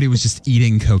 Everybody was just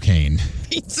eating cocaine.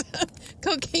 Pizza.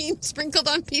 Cocaine sprinkled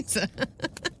on pizza.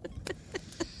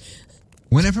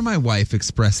 Whenever my wife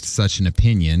expressed such an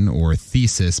opinion or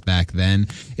thesis back then,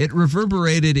 it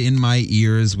reverberated in my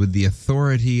ears with the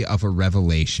authority of a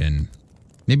revelation.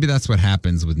 Maybe that's what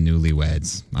happens with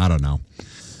newlyweds. I don't know.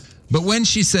 But when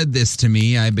she said this to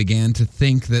me, I began to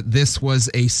think that this was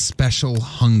a special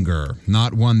hunger,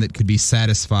 not one that could be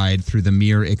satisfied through the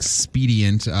mere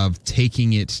expedient of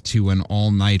taking it to an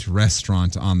all-night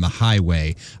restaurant on the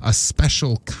highway, a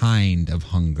special kind of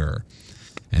hunger.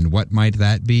 And what might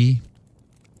that be?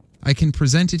 I can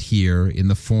present it here in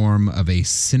the form of a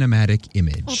cinematic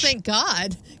image. Well, thank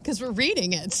God, because we're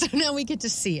reading it, so now we get to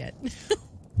see it.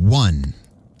 1.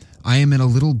 I am in a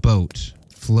little boat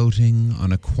floating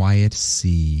on a quiet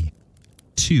sea.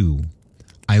 2.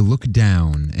 I look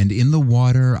down, and in the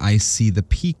water I see the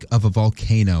peak of a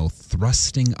volcano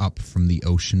thrusting up from the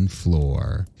ocean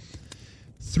floor.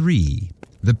 3.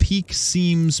 The peak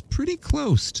seems pretty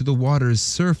close to the water's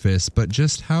surface, but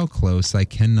just how close I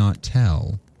cannot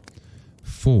tell.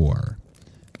 4.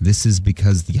 This is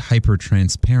because the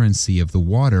hypertransparency of the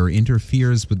water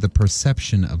interferes with the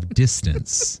perception of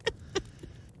distance.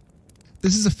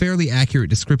 This is a fairly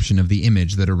accurate description of the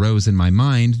image that arose in my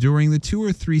mind during the 2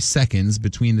 or 3 seconds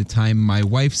between the time my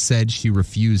wife said she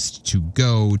refused to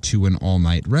go to an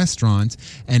all-night restaurant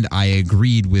and I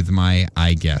agreed with my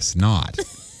I guess not.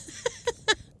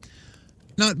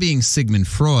 Not being Sigmund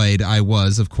Freud, I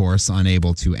was, of course,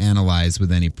 unable to analyze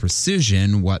with any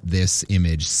precision what this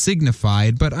image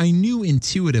signified, but I knew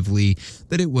intuitively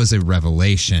that it was a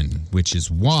revelation, which is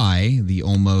why, the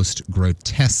almost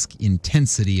grotesque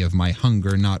intensity of my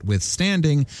hunger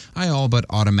notwithstanding, I all but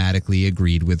automatically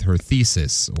agreed with her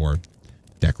thesis, or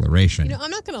declaration. I'm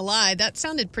not going to lie, that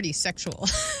sounded pretty sexual.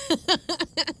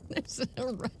 There's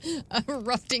a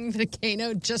erupting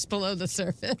volcano just below the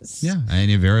surface. Yeah, and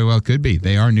it very well could be.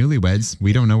 They are newlyweds.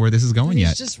 We don't know where this is going yet.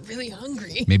 He's just really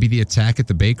hungry. Maybe the attack at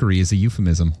the bakery is a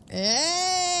euphemism.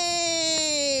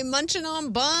 Hey, munching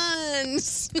on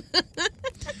buns.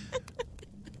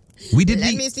 We did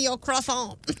Let me see your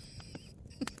croissant.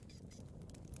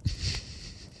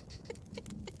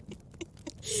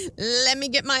 Let me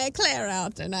get my eclair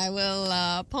out and I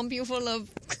will pump you full of...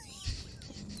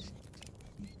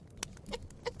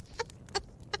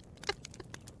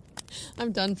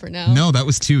 I'm done for now. No, that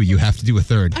was 2. You have to do a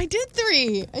 3rd. I did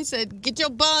 3. I said, get your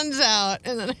buns out.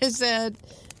 And then I said,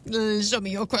 show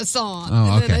me your croissant.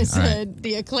 Oh, and okay. then I All said, right.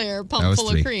 the eclair That pump was full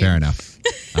 3. of cream. Fair enough.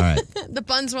 All right. The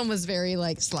buns one was very,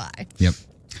 sly. Yep.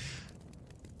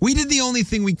 We did the only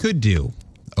thing we could do.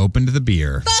 Opened the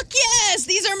beer. Fuck yes!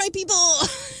 These are my people!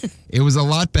 It was a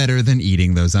lot better than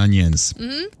eating those onions.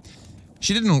 Mm-hmm.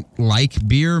 She didn't like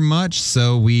beer much,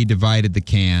 so we divided the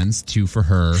cans, 2 for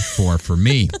her, 4 for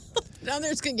me. Down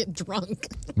there's going to get drunk.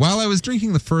 While I was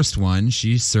drinking the first one,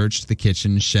 she searched the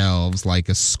kitchen shelves like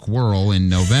a squirrel in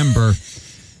November.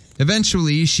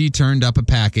 Eventually, she turned up a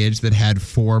package that had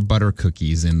 4 butter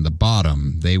cookies in the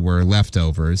bottom. They were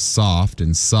leftovers, soft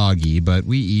and soggy, but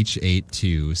we each ate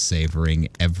 2, savoring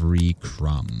every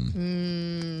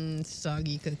crumb.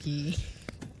 Soggy cookie.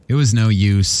 It was no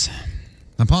use.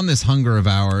 Upon this hunger of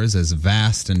ours, as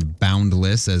vast and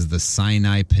boundless as the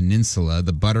Sinai Peninsula,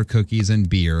 the butter cookies and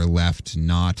beer left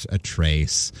not a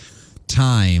trace.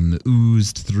 Time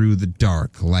oozed through the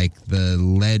dark like the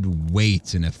lead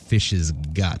weight in a fish's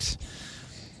gut.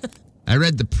 I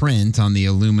read the print on the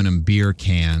aluminum beer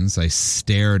cans. I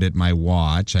stared at my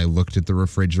watch. I looked at the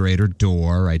refrigerator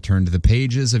door. I turned the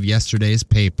pages of yesterday's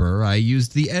paper. I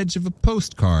used the edge of a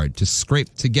postcard to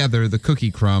scrape together the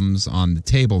cookie crumbs on the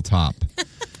tabletop.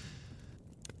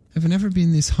 I've never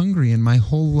been this hungry in my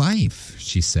whole life,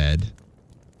 she said.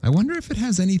 I wonder if it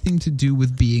has anything to do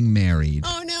with being married.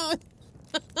 Oh, no.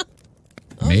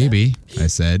 Maybe, I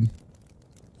said.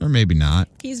 Or maybe not.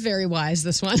 He's very wise,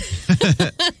 this one.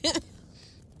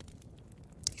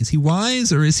 Is he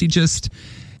wise or is he just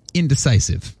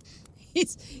indecisive?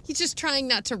 He's just trying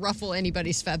not to ruffle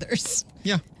anybody's feathers.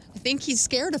 Yeah. I think he's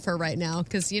scared of her right now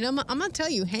because, I'm going to tell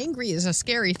you, hangry is a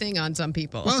scary thing on some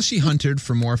people. While she hunted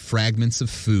for more fragments of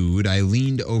food, I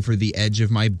leaned over the edge of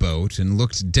my boat and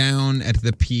looked down at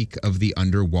the peak of the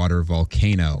underwater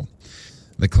volcano.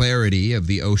 The clarity of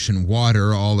the ocean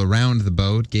water all around the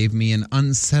boat gave me an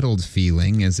unsettled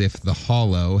feeling, as if the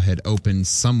hollow had opened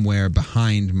somewhere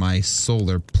behind my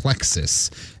solar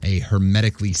plexus, a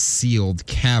hermetically sealed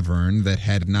cavern that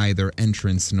had neither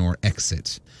entrance nor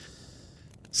exit.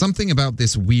 Something about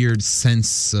this weird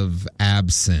sense of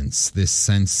absence, this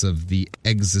sense of the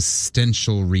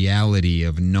existential reality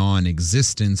of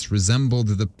non-existence, resembled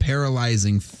the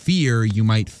paralyzing fear you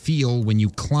might feel when you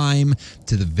climb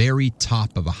to the very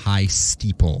top of a high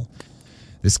steeple.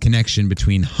 This connection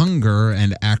between hunger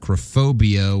and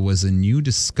acrophobia was a new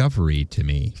discovery to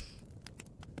me.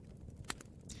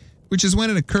 Which is when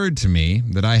it occurred to me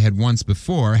that I had once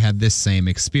before had this same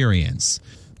experience.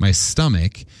 My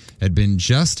stomach had been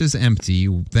just as empty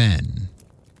then.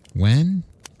 When?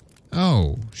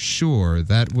 Oh, sure,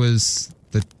 that was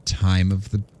the time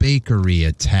of the bakery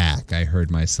attack, I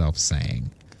heard myself saying.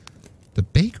 The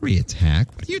bakery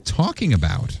attack? What are you talking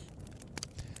about?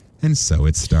 And so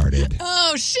it started.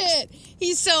 Oh, shit.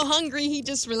 He's so hungry, he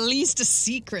just released a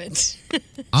secret.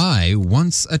 I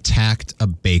once attacked a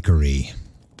bakery.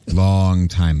 Long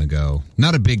time ago.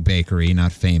 Not a big bakery,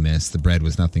 not famous. The bread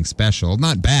was nothing special.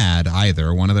 Not bad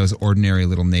either. One of those ordinary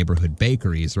little neighborhood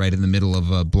bakeries right in the middle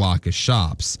of a block of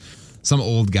shops. Some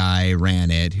old guy ran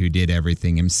it who did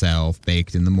everything himself,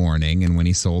 baked in the morning, and when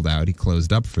he sold out, he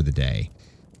closed up for the day.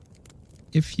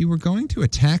 If you were going to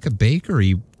attack a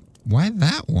bakery, why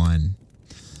that one?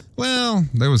 Well,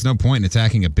 there was no point in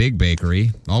attacking a big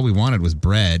bakery. All we wanted was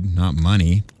bread, not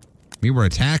money. We were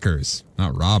attackers,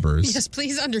 not robbers. Yes,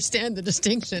 please understand the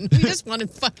distinction. We just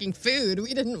wanted fucking food.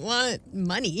 We didn't want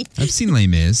money. I've seen Les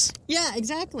Mis. Yeah,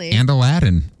 exactly. And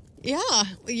Aladdin. Yeah,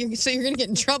 so you're going to get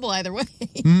in trouble either way.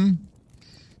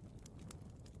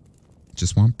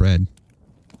 Just want bread.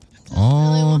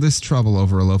 All this trouble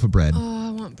over a loaf of bread. Oh,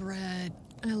 I want bread.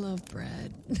 I love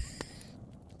bread.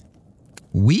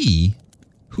 We?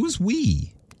 Who's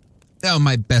we? Oh,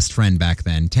 my best friend back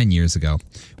then, 10 years ago.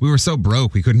 We were so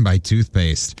broke we couldn't buy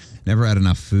toothpaste. Never had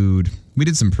enough food. We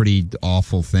did some pretty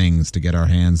awful things to get our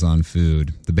hands on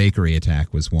food. The bakery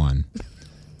attack was one.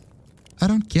 I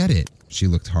don't get it. She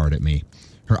looked hard at me.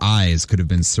 Her eyes could have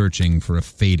been searching for a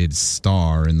faded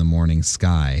star in the morning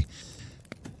sky.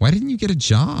 Why didn't you get a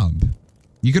job?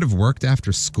 You could have worked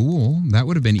after school. That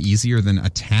would have been easier than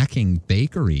attacking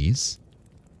bakeries.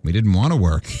 We didn't want to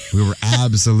work. We were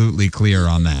absolutely clear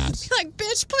on that. Like,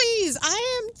 bitch, please.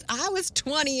 I was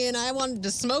 20 and I wanted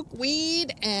to smoke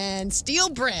weed and steal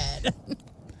bread.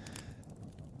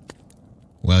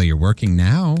 Well, you're working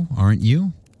now, aren't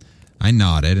you? I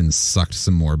nodded and sucked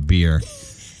some more beer.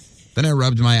 Then I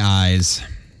rubbed my eyes.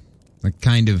 A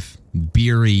kind of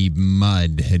beery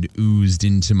mud had oozed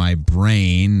into my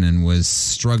brain and was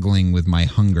struggling with my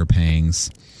hunger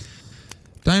pangs.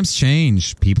 Times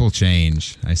change. People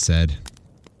change, I said.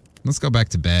 Let's go back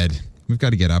to bed. We've got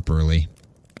to get up early.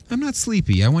 I'm not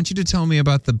sleepy. I want you to tell me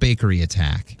about the bakery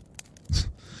attack.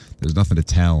 There's nothing to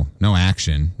tell. No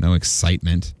action. No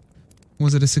excitement.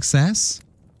 Was it a success?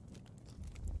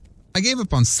 I gave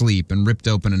up on sleep and ripped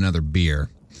open another beer.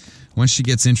 Once she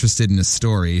gets interested in a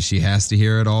story, she has to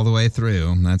hear it all the way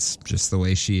through. That's just the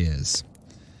way she is.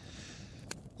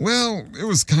 Well, it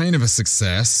was kind of a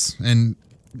success, and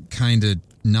kind of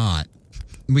not.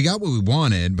 We got what we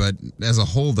wanted, but as a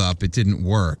holdup, it didn't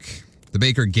work. The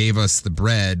baker gave us the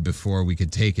bread before we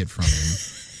could take it from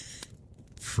him.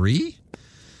 Free?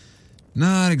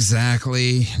 Not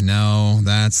exactly. No,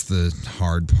 that's the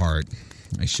hard part.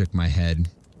 I shook my head.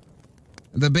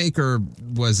 The baker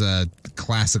was a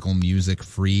classical music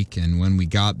freak, and when we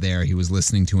got there, he was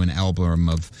listening to an album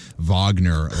of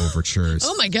Wagner overtures.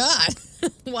 Oh my God.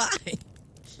 Why?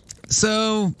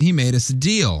 So he made us a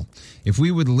deal. If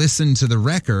we would listen to the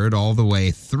record all the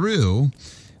way through,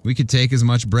 we could take as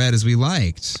much bread as we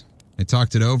liked. I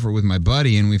talked it over with my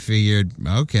buddy, and we figured,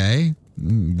 okay,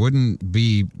 wouldn't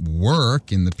be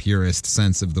work in the purest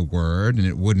sense of the word, and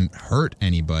it wouldn't hurt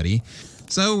anybody.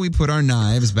 So we put our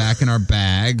knives back in our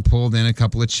bag, pulled in a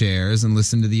couple of chairs, and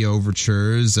listened to the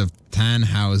overtures of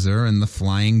Tannhauser and the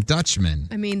Flying Dutchman.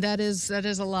 I mean, that is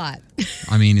a lot.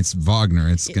 I mean, it's Wagner.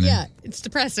 It's gonna. Yeah, it's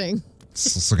depressing.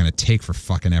 It's also gonna take for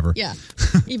fucking ever. Yeah,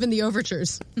 even the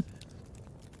overtures.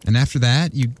 And after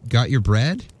that, you got your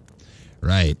bread?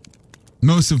 Right.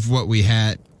 Most of what he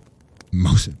had in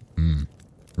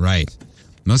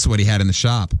the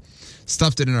shop.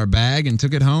 Stuffed it in our bag and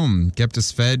took it home. Kept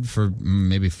us fed for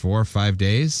maybe 4 or 5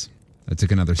 days. I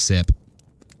took another sip.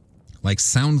 Like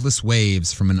soundless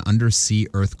waves from an undersea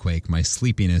earthquake, my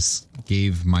sleepiness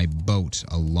gave my boat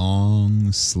a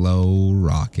long, slow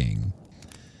rocking.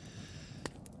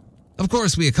 Of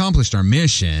course, we accomplished our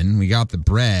mission. We got the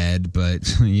bread,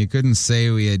 but you couldn't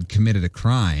say we had committed a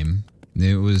crime.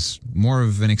 It was more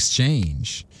of an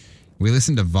exchange. We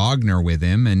listened to Wagner with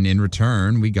him, and in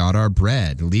return, we got our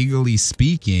bread. Legally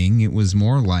speaking, it was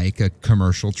more like a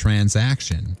commercial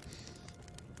transaction.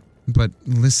 But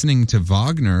listening to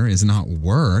Wagner is not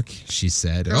work, she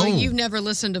said. Girl, you've never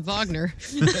listened to Wagner.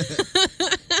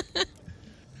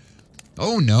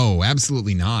 Oh, no,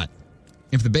 absolutely not.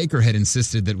 If the baker had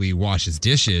insisted that we wash his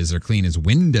dishes or clean his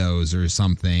windows or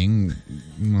something,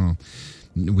 well,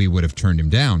 we would have turned him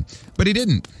down. But he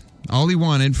didn't. All he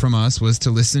wanted from us was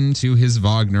to listen to his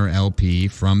Wagner LP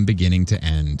from beginning to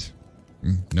end.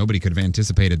 Nobody could have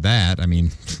anticipated that. I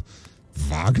mean,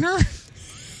 Wagner?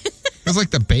 It was like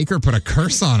the baker put a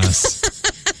curse on us.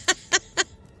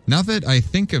 Now that I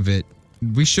think of it,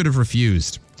 we should have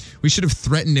refused. We should have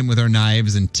threatened him with our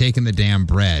knives and taken the damn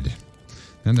bread.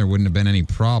 Then there wouldn't have been any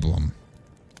problem.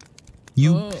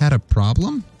 You had a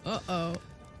problem? Uh-oh.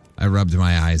 I rubbed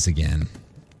my eyes again.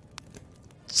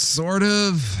 Sort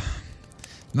of.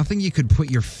 Nothing you could put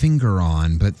your finger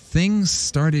on, but things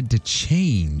started to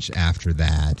change after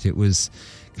that. It was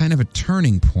kind of a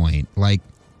turning point. Like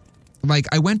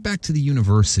I went back to the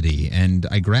university and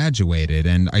I graduated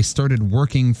and I started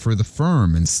working for the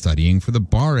firm and studying for the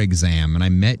bar exam, and I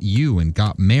met you and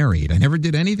got married. I never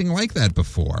did anything like that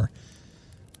before.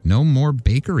 No more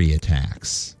bakery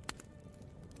attacks.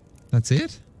 That's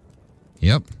it?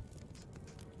 Yep.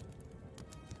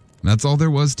 That's all there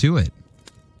was to it.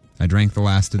 I drank the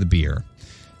last of the beer.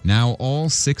 Now all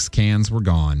 6 cans were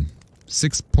gone.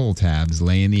 6 pull tabs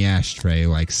lay in the ashtray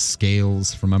like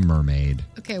scales from a mermaid.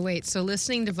 Okay, wait. So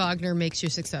listening to Wagner makes you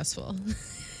successful.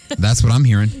 That's what I'm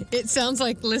hearing. It sounds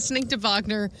like listening to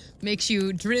Wagner makes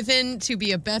you driven to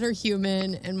be a better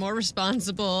human and more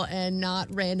responsible and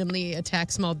not randomly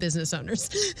attack small business owners.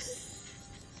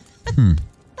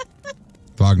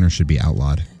 Wagner should be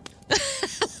outlawed.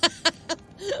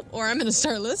 Or I'm going to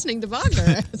start listening to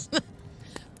Wagner.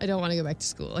 I don't want to go back to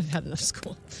school. I've had enough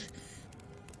school.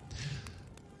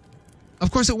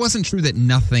 Of course, it wasn't true that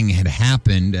nothing had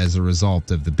happened as a result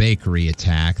of the bakery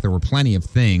attack. There were plenty of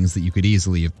things that you could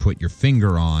easily have put your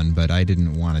finger on, but I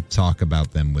didn't want to talk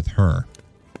about them with her.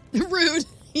 Rude.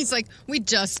 He's like, we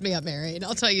just got married.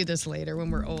 I'll tell you this later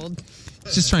when we're old.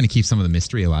 Just trying to keep some of the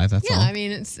mystery alive, that's all. Yeah, I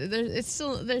mean, they're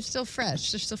still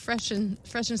fresh. They're still fresh and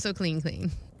so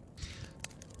clean.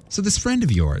 So this friend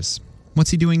of yours, what's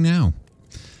he doing now?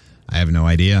 I have no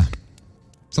idea.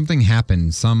 Something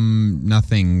happened, some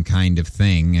nothing kind of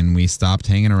thing, and we stopped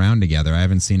hanging around together. I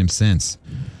haven't seen him since.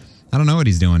 I don't know what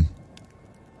he's doing.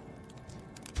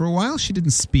 For a while, she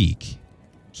didn't speak.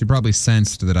 She probably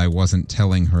sensed that I wasn't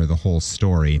telling her the whole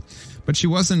story, but she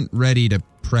wasn't ready to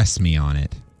press me on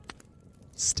it.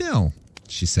 Still,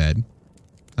 she said,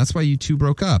 that's why you two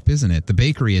broke up, isn't it? The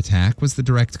bakery attack was the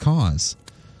direct cause.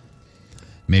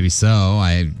 Maybe so.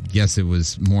 I guess it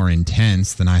was more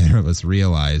intense than either of us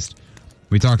realized.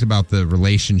 We talked about the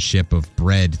relationship of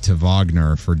bread to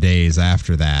Wagner for days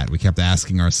after that. We kept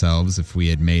asking ourselves if we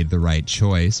had made the right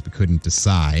choice, but couldn't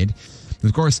decide.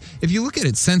 Of course, if you look at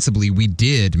it sensibly, we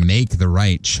did make the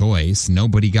right choice.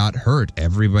 Nobody got hurt.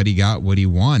 Everybody got what he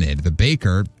wanted. The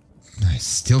baker, I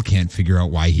still can't figure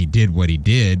out why he did what he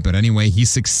did, but anyway, he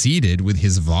succeeded with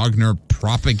his Wagner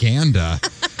propaganda.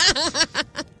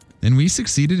 And we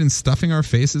succeeded in stuffing our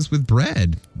faces with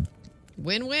bread.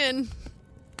 Win-win.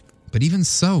 But even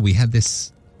so, we had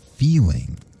this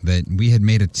feeling that we had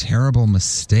made a terrible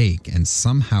mistake, and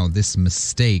somehow this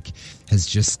mistake has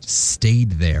just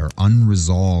stayed there,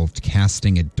 unresolved,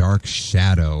 casting a dark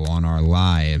shadow on our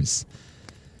lives.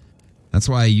 That's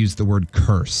why I used the word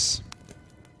curse.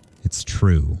 It's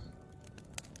true.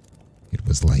 It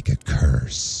was like a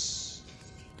curse.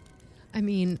 I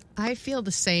mean, I feel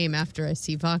the same after I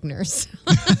see Wagner's.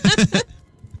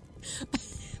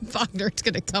 Wagner's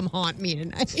going to come haunt me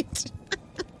tonight.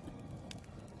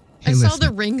 Hey, I saw listener.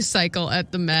 the Ring cycle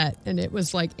at the Met, and it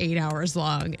was like 8 hours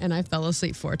long, and I fell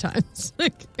asleep 4 times.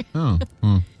 Oh,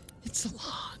 well. It's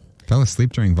long. Fell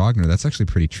asleep during Wagner. That's actually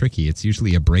pretty tricky. It's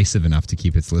usually abrasive enough to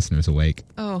keep its listeners awake.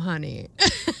 Oh, honey.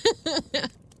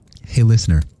 Hey,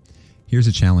 listener, here's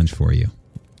a challenge for you.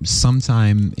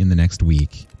 Sometime in the next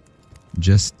week,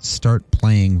 just start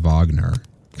playing Wagner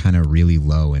kind of really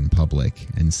low in public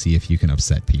and see if you can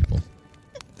upset people.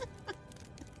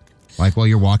 Like while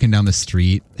you're walking down the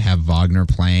street, have Wagner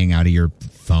playing out of your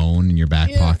phone in your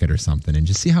back pocket or something, and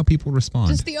just see how people respond.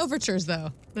 Just the overtures,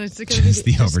 though. It's going Just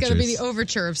the to overtures. be the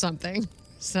overture of something.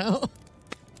 So,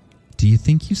 Do you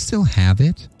think you still have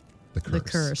it? the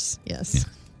curse, yes. Yeah.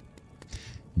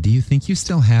 Do you think you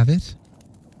still have it?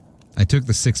 I took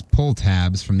the 6 pull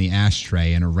tabs from the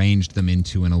ashtray and arranged them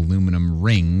into an aluminum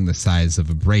ring the size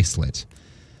of a bracelet.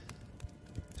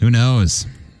 Who knows?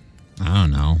 I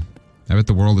don't know. I bet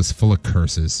the world is full of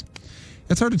curses.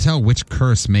 It's hard to tell which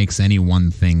curse makes any one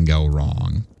thing go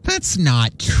wrong. That's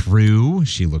not true,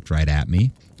 she looked right at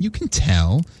me. You can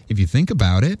tell if you think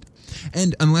about it.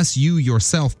 And unless you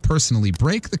yourself personally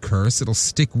break the curse, it'll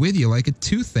stick with you like a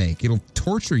toothache. It'll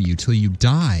torture you till you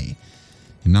die.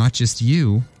 And not just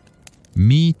you,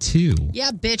 me too.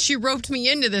 Yeah, bitch, you roped me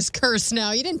into this curse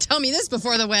now. You didn't tell me this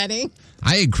before the wedding.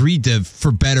 I agreed to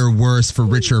for better or worse, for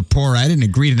richer or poor. I didn't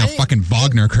agree to no fucking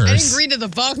Wagner curse. I didn't agree to the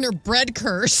Wagner bread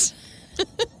curse.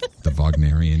 The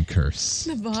Wagnerian Curse.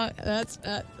 That's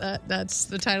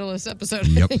the title of this episode,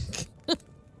 Yep. I think.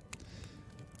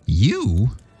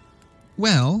 You?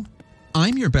 Well,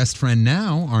 I'm your best friend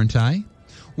now, aren't I?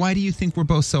 Why do you think we're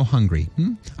both so hungry?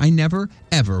 I never,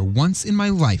 ever, once in my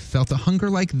life felt a hunger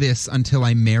like this until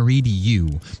I married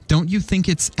you. Don't you think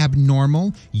it's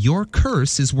abnormal? Your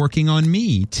curse is working on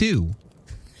me, too.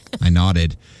 I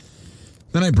nodded.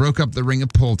 Then I broke up the ring of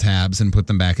pull tabs and put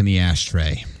them back in the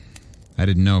ashtray. I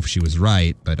didn't know if she was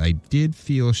right, but I did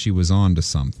feel she was on to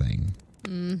something.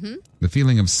 Mm-hmm. The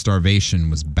feeling of starvation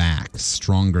was back,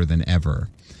 stronger than ever.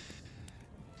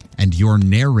 And your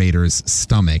narrator's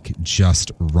stomach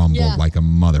just rumbled like a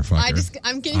motherfucker.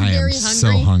 I'm getting very hungry.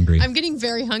 So hungry. I'm getting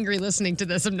very hungry listening to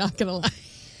this. I'm not going to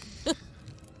lie.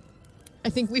 I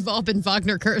think we've all been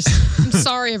Wagner cursed. I'm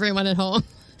sorry, everyone at home.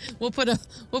 We'll put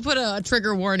a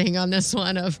trigger warning on this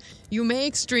one of you may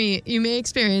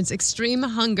experience extreme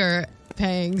hunger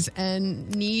pangs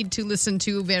and need to listen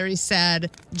to very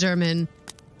sad German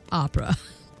opera.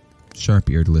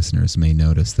 Sharp-eared listeners may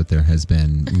notice that there has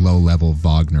been low-level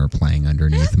Wagner playing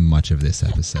underneath much of this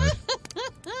episode.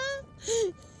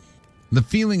 The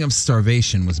feeling of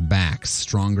starvation was back,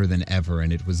 stronger than ever,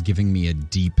 and it was giving me a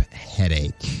deep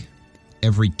headache.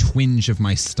 Every twinge of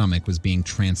my stomach was being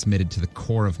transmitted to the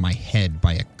core of my head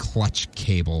by a clutch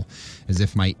cable, as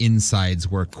if my insides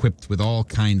were equipped with all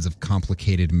kinds of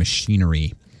complicated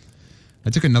machinery.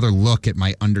 I took another look at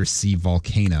my undersea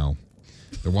volcano.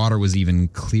 The water was even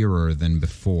clearer than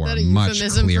before, Is that a much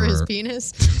euphemism clearer. for his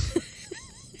penis?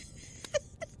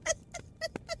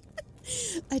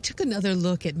 I took another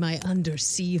look at my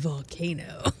undersea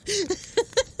volcano.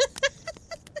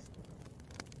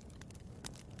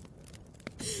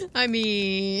 I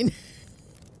mean,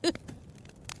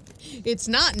 it's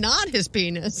not his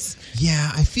penis.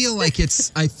 Yeah, I feel like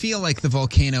the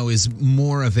volcano is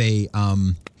more of a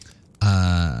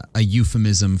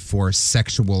euphemism for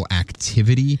sexual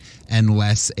activity and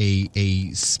less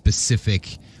a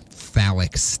specific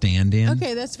phallic stand-in.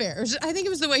 Okay, that's fair. I think it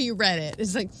was the way you read it.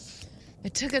 It's like, I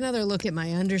took another look at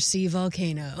my undersea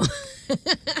volcano.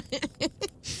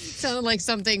 Sounded like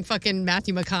something fucking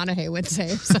Matthew McConaughey would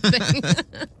say or something.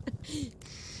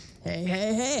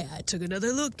 Hey, I took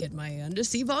another look at my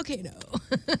undersea volcano.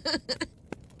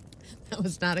 That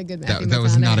was not a good Matthew McConaughey. That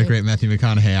was not a great Matthew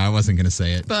McConaughey. I wasn't going to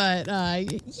say it. But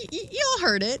y'all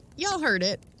heard it.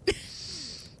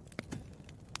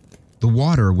 The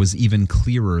water was even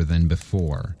clearer than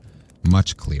before.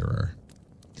 Much clearer.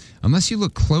 Unless you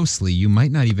look closely, you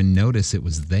might not even notice it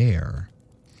was there.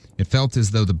 It felt as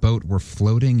though the boat were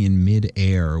floating in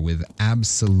mid-air with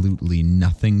absolutely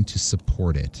nothing to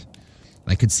support it.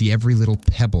 I could see every little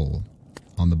pebble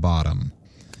on the bottom.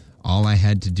 All I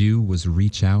had to do was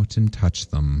reach out and touch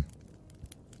them.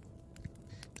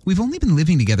 "We've only been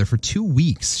living together for 2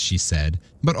 weeks," she said,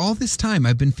 "but all this time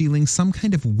I've been feeling some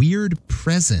kind of weird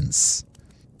presence."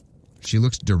 She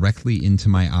looked directly into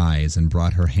my eyes and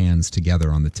brought her hands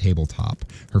together on the tabletop,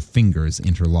 her fingers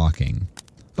interlocking.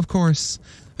 "Of course,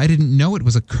 I didn't know it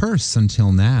was a curse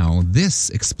until now.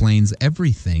 This explains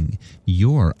everything.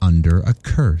 You're under a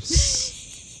curse."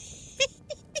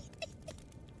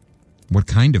 "What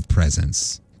kind of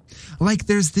presence?" "Like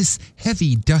there's this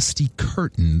heavy, dusty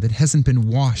curtain that hasn't been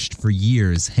washed for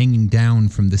years hanging down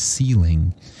from the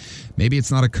ceiling." "Maybe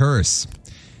it's not a curse.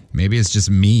 Maybe it's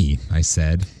just me," I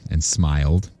said, and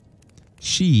smiled.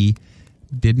 She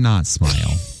did not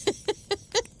smile.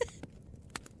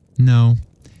 "No,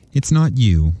 it's not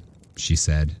you," she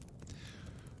said.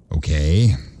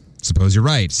 "Okay, suppose you're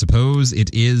right. Suppose it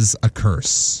is a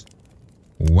curse.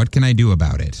 What can I do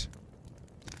about it?"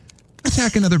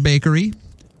 "Attack another bakery.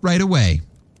 Right away.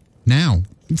 Now.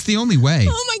 It's the only way."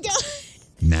 Oh my God.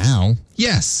 "Now?"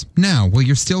 "Yes, now, while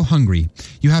you're still hungry.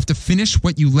 You have to finish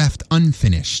what you left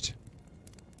unfinished."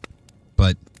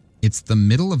 "But it's the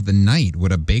middle of the night.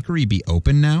 Would a bakery be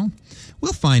open now?"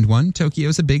 "We'll find one.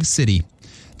 Tokyo's a big city.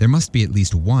 There must be at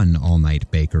least one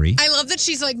all-night bakery." I love that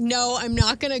she's like, "No, I'm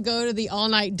not going to go to the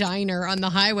all-night diner on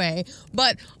the highway,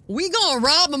 but we going to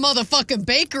rob a motherfucking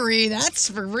bakery. That's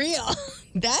for real.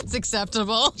 That's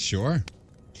acceptable." "Sure."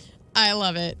 I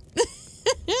love it.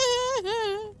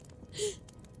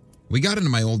 We got into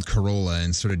my old Corolla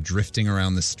and started drifting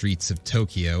around the streets of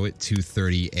Tokyo at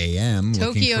 2:30 a.m.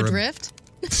 Tokyo Drift?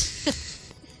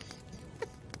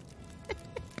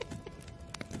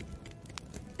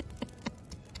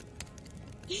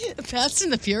 Fast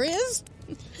and the Furious?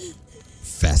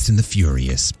 Fast and the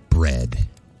Furious bread.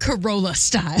 Corolla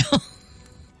style.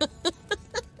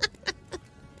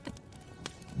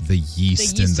 The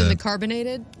yeast, and the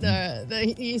carbonated,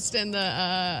 the yeast and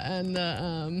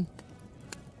the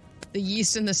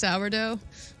yeast and the sourdough.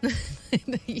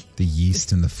 The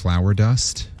yeast and the flour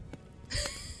dust.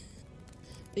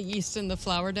 The yeast and the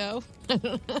flour dough.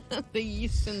 The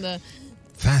yeast and the...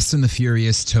 Fast and the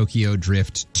Furious Tokyo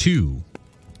Drift 2.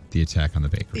 The Attack on the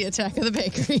Bakery. The Attack of the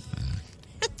Bakery.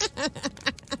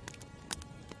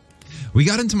 We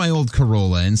got into my old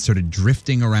Corolla and started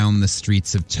drifting around the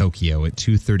streets of Tokyo at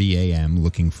 2:30 a.m.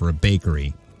 looking for a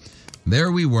bakery.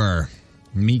 There we were,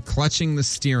 me clutching the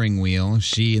steering wheel,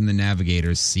 she in the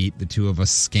navigator's seat, the two of us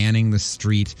scanning the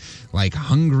street like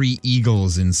hungry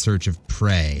eagles in search of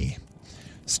prey.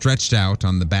 Stretched out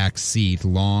on the back seat,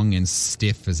 long and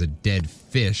stiff as a dead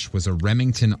fish, was a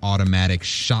Remington automatic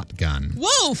shotgun.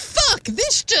 Whoa, fuck!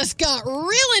 This just got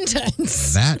real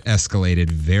intense. That escalated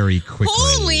very quickly.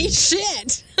 Holy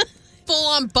shit!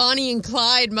 Full-on Bonnie and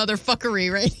Clyde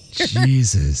motherfuckery right here.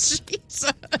 Jesus.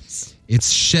 Jesus. Its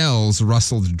shells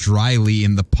rustled dryly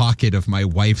in the pocket of my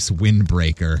wife's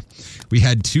windbreaker. We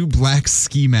had 2 black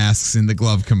ski masks in the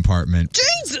glove compartment.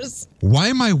 Jesus!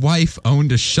 Why my wife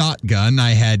owned a shotgun,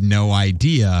 I had no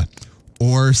idea.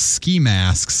 Or ski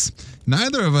masks.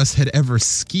 Neither of us had ever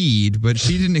skied, but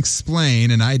she didn't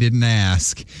explain and I didn't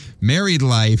ask. Married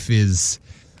life is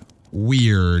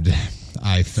weird,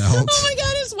 I felt. Oh my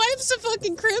God, his wife's a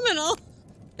fucking criminal.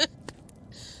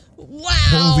 Wow.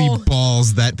 Holy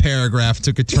balls, that paragraph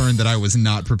took a turn that I was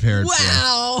not prepared for.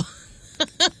 Wow.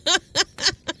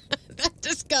 That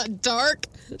just got dark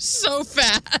so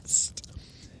fast.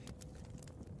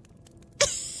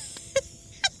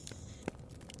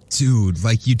 Dude,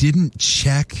 like you didn't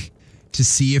check to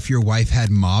see if your wife had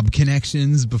mob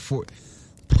connections before?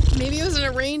 Maybe it was an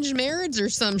arranged marriage or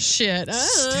some shit.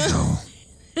 Still.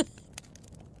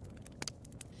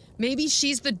 Maybe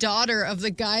she's the daughter of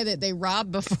the guy that they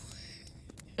robbed before.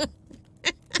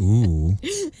 Ooh.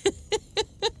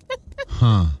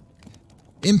 Huh.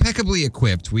 Impeccably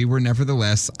equipped, we were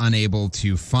nevertheless unable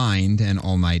to find an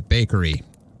all-night bakery.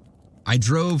 I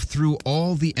drove through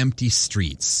all the empty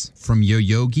streets, from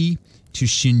Yoyogi to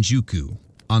Shinjuku,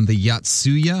 on the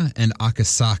Yatsuya and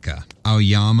Akasaka,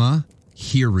 Aoyama,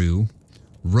 Hiru,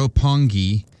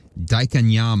 Roppongi,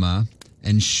 Daikanyama,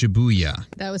 and Shibuya.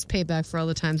 That was payback for all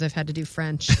the times I've had to do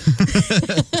French.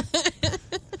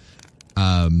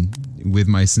 With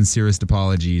my sincerest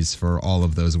apologies for all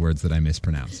of those words that I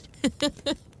mispronounced.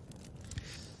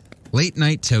 Late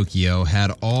night Tokyo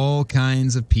had all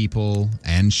kinds of people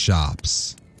and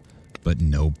shops, but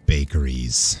no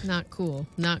bakeries. Not cool.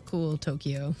 Not cool,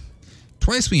 Tokyo.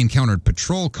 Twice we encountered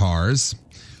patrol cars.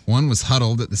 One was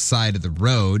huddled at the side of the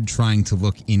road, trying to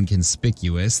look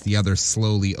inconspicuous. The other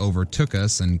slowly overtook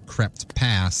us and crept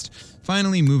past,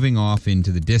 finally moving off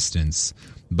into the distance.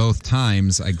 Both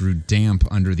times I grew damp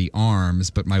under the arms,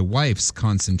 but my wife's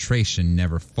concentration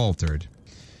never faltered.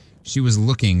 She was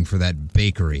looking for that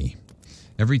bakery.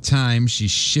 Every time she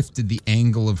shifted the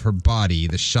angle of her body,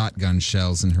 the shotgun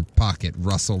shells in her pocket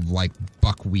rustled like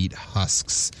buckwheat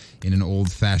husks in an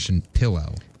old-fashioned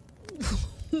pillow.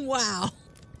 Wow.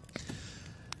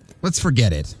 Let's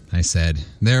forget it, I said.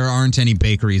 There aren't any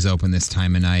bakeries open this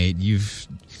time of night. You've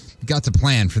got to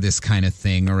plan for this kind of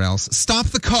thing, or else... Stop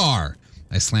the car!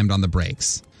 I slammed on the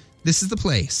brakes. This is the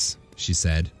place, she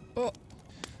said. Oh.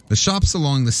 The shops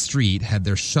along the street had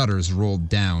their shutters rolled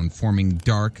down, forming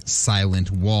dark, silent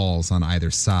walls on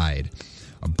either side.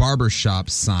 A barber shop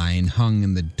sign hung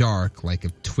in the dark like a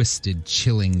twisted,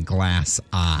 chilling glass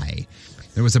eye.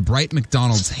 There was a bright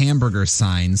McDonald's hamburger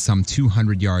sign some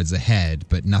 200 yards ahead,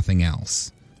 but nothing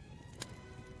else.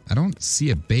 I don't see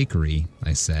a bakery,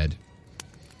 I said.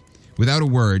 Without a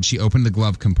word, she opened the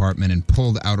glove compartment and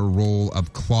pulled out a roll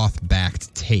of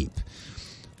cloth-backed tape.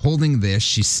 Holding this,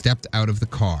 she stepped out of the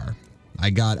car.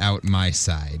 I got out my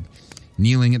side.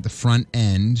 Kneeling at the front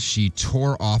end, she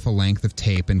tore off a length of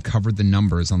tape and covered the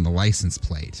numbers on the license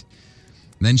plate.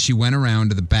 Then she went around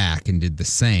to the back and did the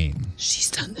same. She's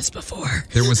done this before.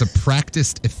 There was a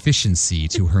practiced efficiency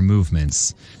to her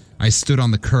movements. I stood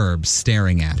on the curb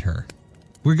staring at her.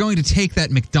 We're going to take that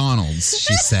McDonald's,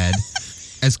 she said,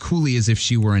 as coolly as if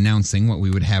she were announcing what we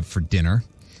would have for dinner.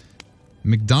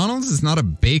 McDonald's is not a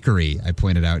bakery, I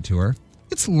pointed out to her.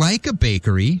 It's like a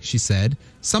bakery, she said.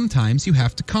 Sometimes you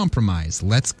have to compromise.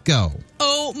 Let's go.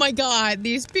 Oh my God,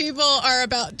 these people are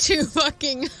about to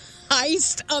fucking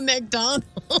heist a McDonald's.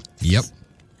 Yep.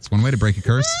 It's one way to break a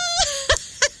curse.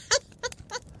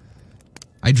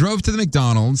 I drove to the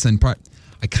McDonald's and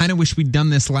I kind of wish we'd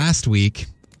done this last week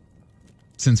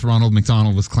since Ronald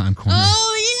McDonald was Clown Corner.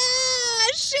 Oh,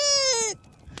 yeah, shit.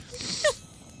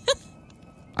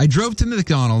 I drove to the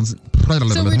McDonald's.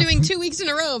 So we're doing 2 weeks in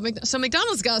a row. So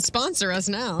McDonald's got to sponsor us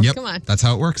now. Yep, Come on. That's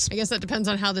how it works. I guess that depends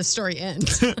on how this story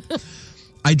ends.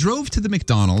 I drove to the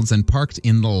McDonald's and parked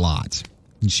in the lot.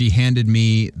 She handed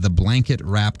me the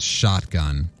blanket-wrapped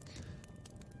shotgun.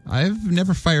 I've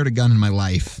never fired a gun in my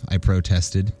life, I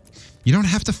protested. You don't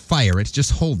have to fire it,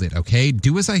 just hold it, okay?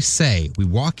 Do as I say. We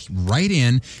walk right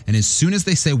in, and as soon as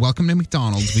they say, welcome to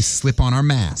McDonald's, we slip on our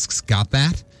masks. Got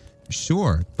that?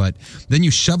 Sure, but then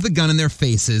you shove the gun in their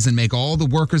faces and make all the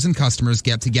workers and customers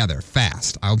get together.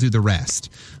 Fast. I'll do the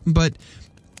rest. But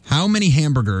how many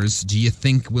hamburgers do you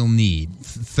think we'll need?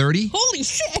 30? Holy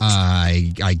shit!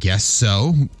 I guess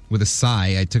so. With a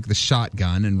sigh, I took the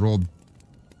shotgun and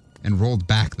rolled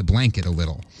back the blanket a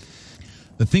little.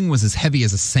 The thing was as heavy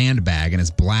as a sandbag and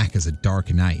as black as a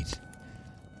dark night.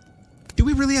 Do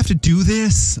we really have to do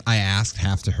this? I asked,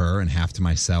 half to her and half to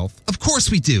myself. Of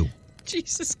course we do.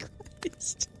 Jesus Christ.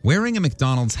 Wearing a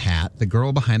McDonald's hat, the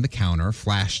girl behind the counter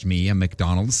flashed me a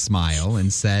McDonald's smile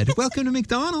and said, welcome to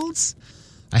McDonald's.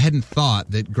 I hadn't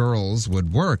thought that girls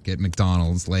would work at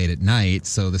McDonald's late at night,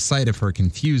 so the sight of her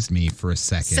confused me for a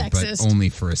second, Sexist. But only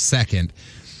for a second.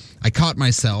 I caught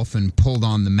myself and pulled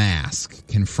on the mask.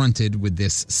 Confronted with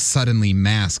this suddenly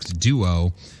masked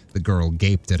duo, the girl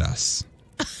gaped at us.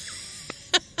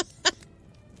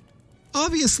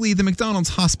 Obviously, the McDonald's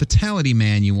hospitality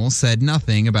manual said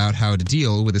nothing about how to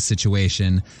deal with a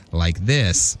situation like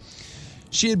this.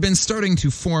 She had been starting to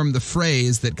form the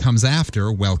phrase that comes after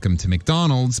welcome to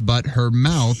McDonald's, but her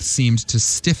mouth seemed to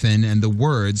stiffen and the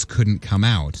words couldn't come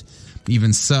out.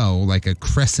 Even so, like a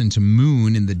crescent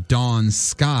moon in the dawn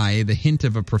sky, the hint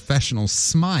of a professional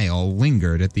smile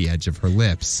lingered at the edge of her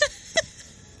lips.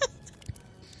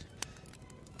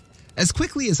 As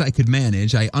quickly as I could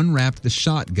manage, I unwrapped the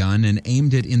shotgun and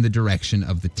aimed it in the direction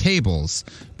of the tables.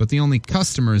 But the only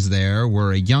customers there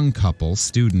were a young couple,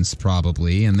 students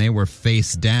probably, and they were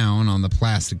face down on the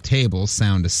plastic table,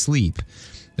 sound asleep.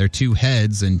 Their 2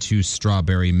 heads and 2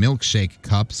 strawberry milkshake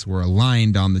cups were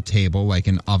aligned on the table like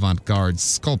an avant-garde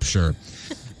sculpture.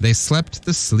 They slept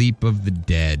the sleep of the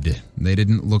dead. They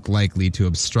didn't look likely to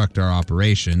obstruct our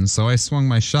operation, so I swung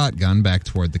my shotgun back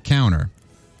toward the counter.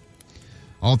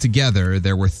 Altogether,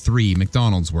 there were 3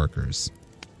 McDonald's workers.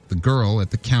 The girl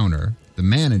at the counter, the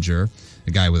manager,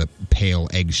 a guy with a pale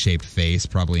egg-shaped face,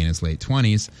 probably in his late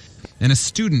 20s, and a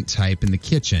student type in the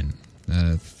kitchen,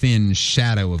 a thin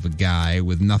shadow of a guy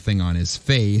with nothing on his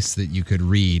face that you could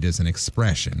read as an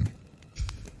expression.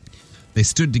 They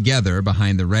stood together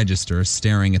behind the register,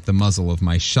 staring at the muzzle of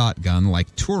my shotgun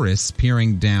like tourists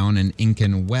peering down an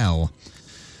Incan well.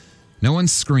 No one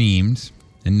screamed,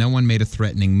 and no one made a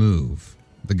threatening move.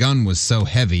 The gun was so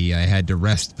heavy I had to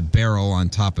rest the barrel on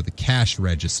top of the cash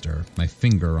register, my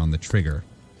finger on the trigger.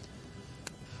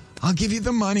 "I'll give you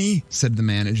the money," said the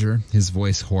manager, his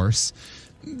voice hoarse.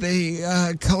 "They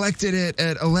collected it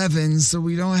at 11, so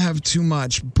we don't have too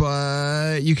much,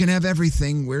 but you can have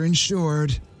everything. We're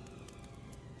insured."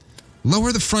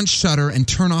 "Lower the front shutter and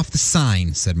turn off the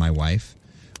sign," said my wife.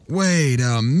 "Wait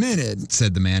a minute,"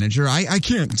 said the manager. I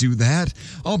can't do that.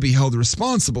 I'll be held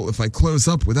responsible if I close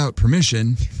up without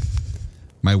permission."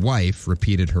 My wife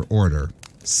repeated her order,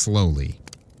 slowly.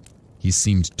 He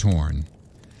seemed torn.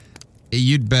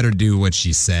 "You'd better do what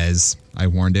she says," I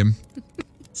warned him.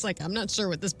 It's like, I'm not sure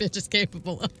what this bitch is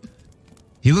capable of.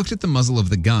 He looked at the muzzle of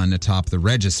the gun atop the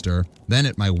register, then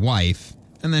at my wife,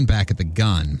 and then back at the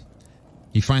gun.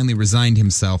 He finally resigned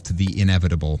himself to the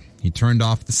inevitable. He turned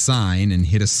off the sign and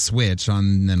hit a switch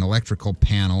on an electrical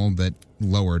panel that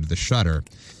lowered the shutter.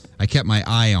 I kept my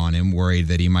eye on him, worried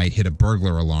that he might hit a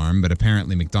burglar alarm, but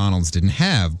apparently McDonald's didn't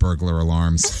have burglar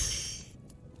alarms.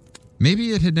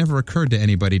 Maybe it had never occurred to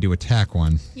anybody to attack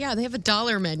one. Yeah, they have a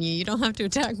dollar menu. You don't have to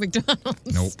attack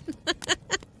McDonald's. Nope.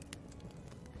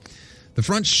 The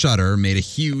front shutter made a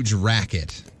huge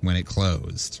racket when it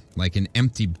closed, like an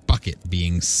empty bucket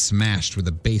being smashed with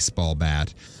a baseball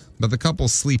bat, but the couple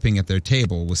sleeping at their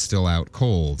table was still out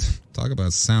cold. Talk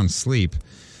about sound sleep.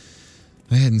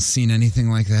 I hadn't seen anything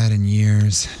like that in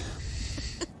years.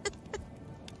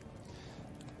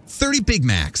 30 Big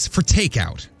Macs for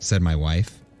takeout, said my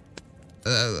wife.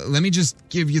 Let me just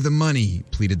give you the money,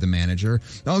 pleaded the manager.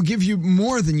 I'll give you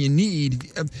more than you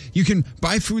need. You can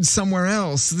buy food somewhere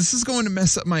else. This is going to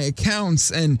mess up my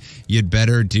accounts, and... You'd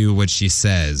better do what she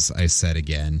says, I said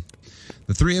again.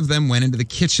 The three of them went into the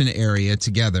kitchen area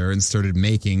together and started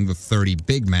making the 30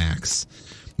 Big Macs.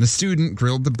 The student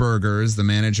grilled the burgers, the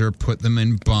manager put them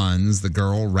in buns, the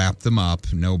girl wrapped them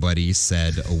up. Nobody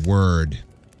said a word.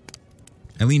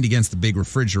 I leaned against the big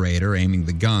refrigerator, aiming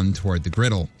the gun toward the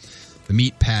griddle. The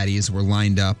meat patties were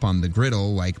lined up on the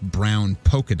griddle like brown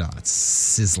polka dots,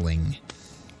 sizzling.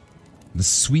 The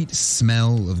sweet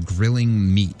smell of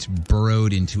grilling meat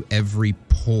burrowed into every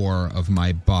pore of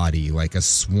my body like a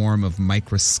swarm of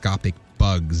microscopic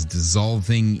bugs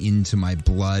dissolving into my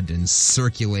blood and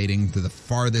circulating to the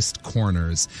farthest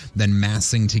corners, then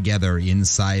massing together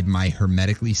inside my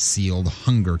hermetically sealed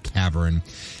hunger cavern,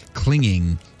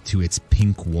 clinging to its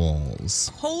pink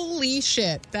walls. Holy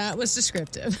shit, that was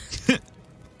descriptive.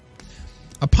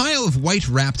 A pile of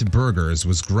white-wrapped burgers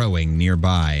was growing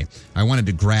nearby. I wanted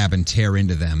to grab and tear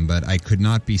into them, but I could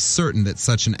not be certain that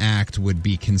such an act would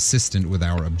be consistent with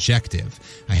our objective.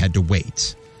 I had to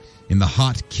wait. In the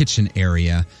hot kitchen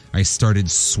area, I started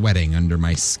sweating under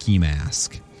my ski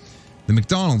mask. The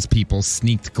McDonald's people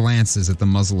sneaked glances at the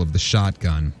muzzle of the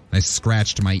shotgun. I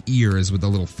scratched my ears with the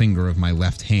little finger of my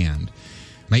left hand.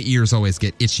 My ears always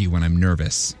get itchy when I'm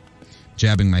nervous.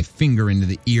 Jabbing my finger into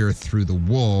the ear through the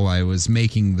wool, I was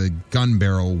making the gun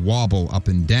barrel wobble up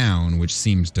and down, which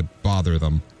seemed to bother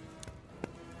them.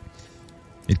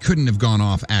 It couldn't have gone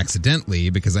off accidentally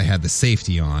because I had the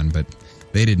safety on, but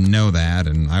they didn't know that,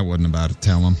 and I wasn't about to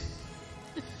tell them.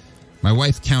 My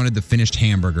wife counted the finished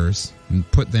hamburgers and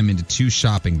put them into 2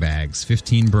 shopping bags,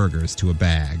 15 burgers to a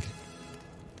bag.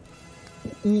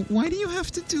 "Why do you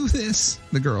have to do this?"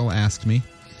 the girl asked me.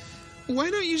 "Why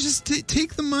don't you just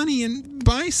take the money and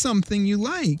buy something you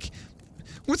like?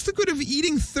 What's the good of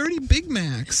eating 30 Big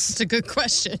Macs?" It's a good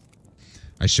question.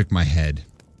 I shook my head.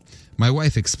 My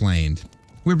wife explained,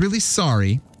 "We're really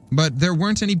sorry, but there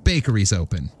weren't any bakeries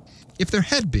open. If there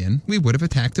had been, we would have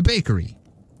attacked a bakery."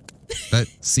 That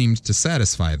seemed to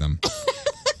satisfy them.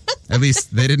 At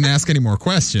least they didn't ask any more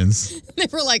questions. They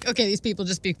were like, okay, these people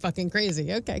just be fucking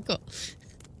crazy. Okay, cool.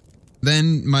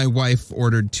 Then my wife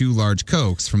ordered 2 large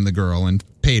Cokes from the girl and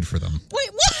paid for them. Wait,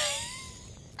 what?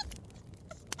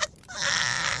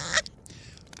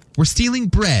 "We're stealing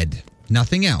bread,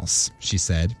 nothing else," she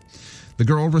said. The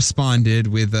girl responded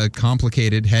with a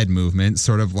complicated head movement,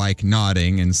 sort of like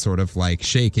nodding and sort of like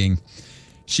shaking.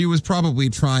 She was probably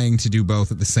trying to do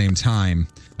both at the same time.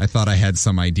 I thought I had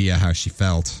some idea how she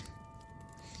felt.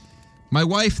 My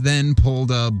wife then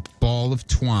pulled a ball of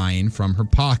twine from her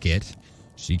pocket.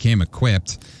 She came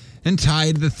equipped, and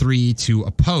tied the 3 to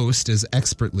a post as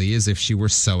expertly as if she were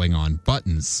sewing on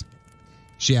buttons.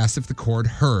 She asked if the cord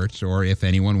hurt or if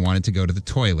anyone wanted to go to the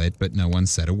toilet, but no one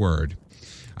said a word.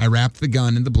 I wrapped the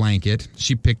gun in the blanket,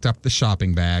 she picked up the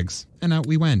shopping bags, and out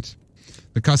we went.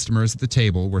 The customers at the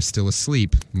table were still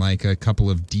asleep, like a couple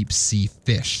of deep-sea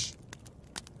fish.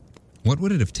 What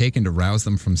would it have taken to rouse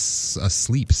them from a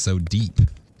sleep so deep?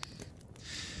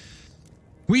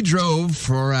 We drove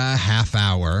for a half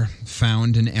hour,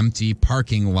 found an empty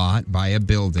parking lot by a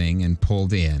building, and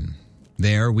pulled in.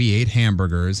 There, we ate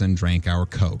hamburgers and drank our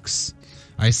Cokes.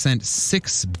 I sent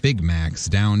 6 Big Macs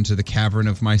down to the cavern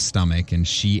of my stomach, and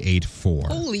she ate 4.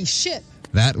 Holy shit.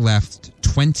 That left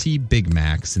 20 Big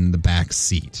Macs in the back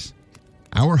seat.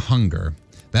 Our hunger,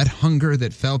 that hunger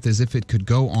that felt as if it could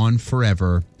go on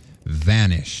forever,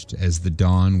 vanished as the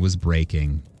dawn was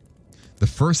breaking. The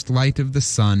first light of the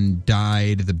sun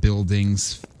dyed the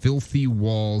building's filthy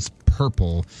walls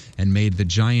purple and made the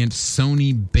giant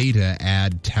Sony Beta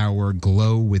ad tower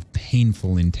glow with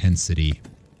painful intensity.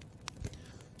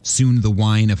 Soon the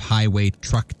whine of highway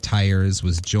truck tires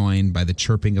was joined by the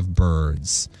chirping of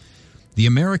birds. The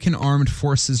American Armed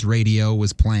Forces radio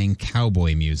was playing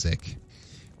cowboy music.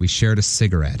 We shared a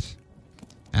cigarette.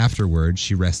 Afterward,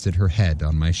 she rested her head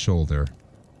on my shoulder.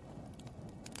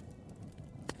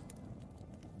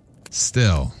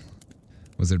 Still,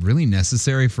 was it really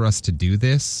necessary for us to do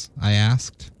this? I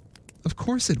asked. Of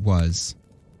course it was.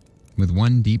 With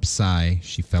one deep sigh,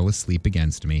 she fell asleep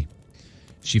against me.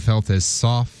 She felt as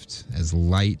soft, as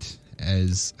light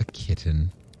as a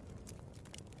kitten.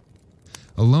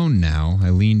 Alone now, I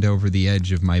leaned over the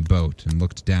edge of my boat and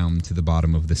looked down to the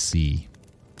bottom of the sea.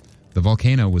 The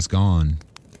volcano was gone.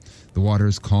 The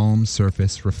water's calm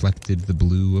surface reflected the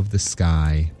blue of the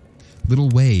sky. Little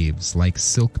waves, like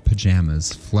silk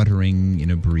pajamas fluttering in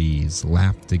a breeze,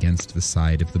 lapped against the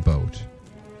side of the boat.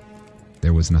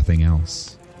 There was nothing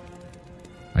else.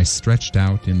 I stretched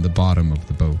out in the bottom of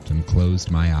the boat and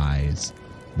closed my eyes,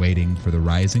 waiting for the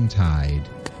rising tide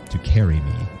to carry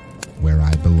me where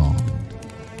I belonged.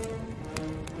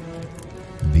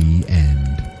 The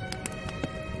end.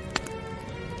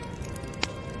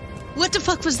 What the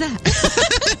fuck was that?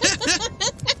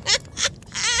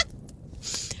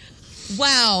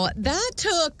 Wow, that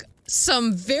took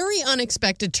some very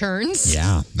unexpected turns.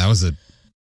 Yeah, that was a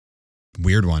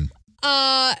weird one.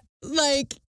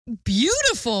 Like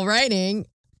beautiful writing,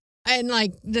 and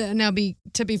like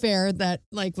to be fair, that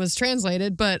like was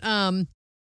translated, but I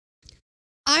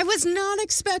was not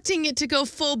expecting it to go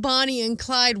full Bonnie and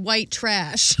Clyde white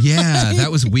trash. Yeah,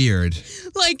 that was weird.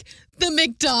 Like the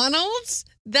McDonald's,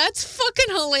 that's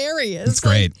fucking hilarious. It's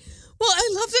great. Like, well, I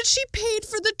love that she paid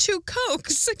for the 2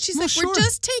 Cokes. She's like, sure. We're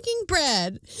just taking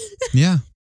bread. Yeah.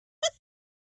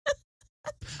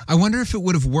 I wonder if it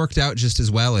would have worked out just as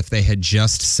well if they had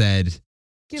just said,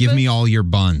 give me all your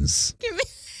buns. Give me.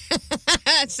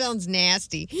 That sounds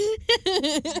nasty.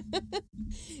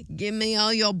 Give me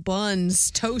all your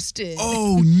buns toasted.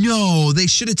 Oh, no. They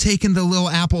should have taken the little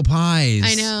apple pies.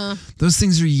 I know. Those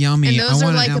things are yummy. And those I are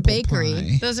want like an a apple bakery.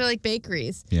 pie. Those are like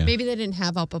bakeries. Yeah. Maybe they didn't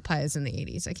have apple pies in the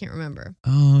 80s. I can't remember.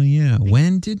 Oh, yeah.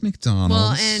 When did McDonald's?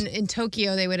 Well, and in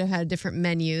Tokyo, they would have had a different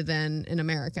menu than in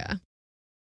America.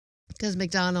 Because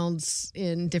McDonald's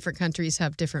in different countries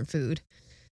have different food.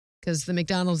 Because the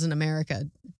McDonald's in America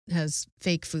has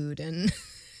fake food and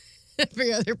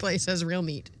every other place has real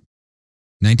meat.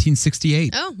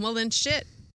 1968. Oh, well then shit.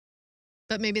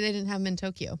 But maybe they didn't have them in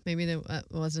Tokyo. Maybe there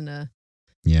wasn't a...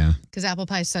 Yeah. Because apple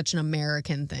pie is such an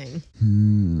American thing.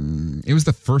 It was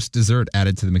the first dessert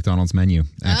added to the McDonald's menu,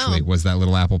 actually, was that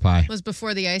little apple pie. Was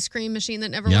before the ice cream machine that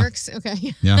never Yeah. works?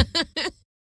 Okay. Yeah.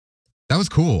 That was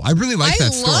cool. I really like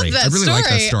that story. I really like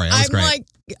that story. That was great.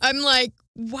 I'm like,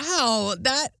 wow,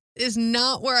 that is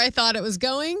not where I thought it was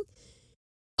going.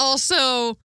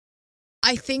 Also,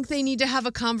 I think they need to have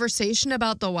a conversation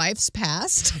about the wife's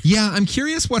past. Yeah, I'm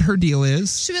curious what her deal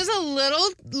is. She was a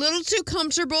little too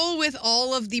comfortable with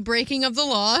all of the breaking of the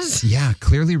laws. Yeah,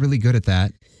 clearly really good at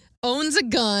that. Owns a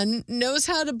gun, knows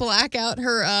how to black out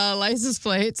her license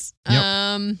plates.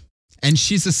 Yep. And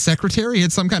she's a secretary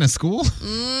at some kind of school?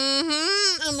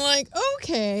 Mm-hmm. I'm like,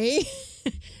 okay.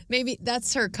 Maybe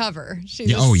that's her cover.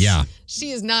 Oh, yeah.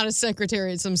 She is not a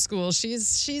secretary at some school.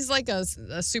 She's like a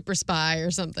super spy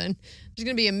or something. There's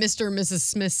going to be a Mr. and Mrs.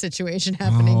 Smith situation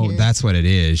happening here. Oh, that's what it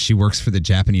is. She works for the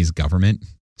Japanese government.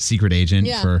 Secret agent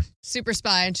for... super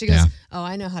spy. And she goes, oh,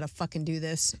 I know how to fucking do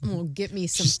this. I'm going to get me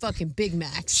some fucking Big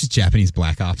Macs. She's Japanese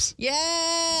Black Ops.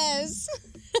 Yes.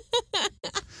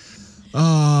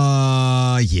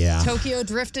 Yeah. Tokyo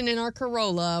drifting in our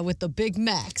Corolla with the Big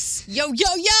Macs. Yo,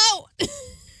 yo, yo.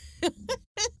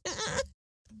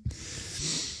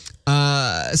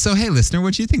 So, hey, listener,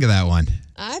 what'd you think of that one?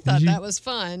 I thought that was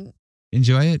fun.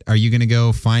 Enjoy it? Are you going to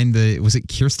go find was it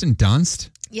Kirsten Dunst?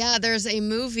 Yeah, there's a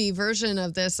movie version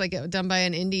of this, like done by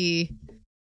an indie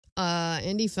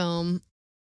film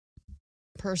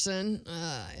person,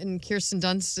 and Kirsten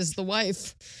Dunst is the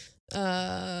wife.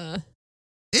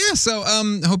 Yeah, so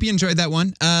hope you enjoyed that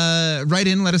one. Write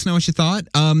in, let us know what you thought.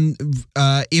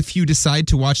 If you decide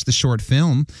to watch the short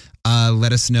film,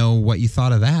 let us know what you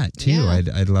thought of that too. Yeah.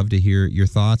 I'd love to hear your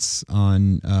thoughts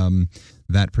on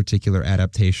that particular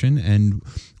adaptation. And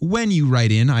when you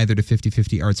write in, either to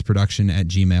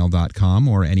 5050artsproduction@gmail.com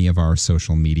or any of our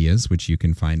social medias, which you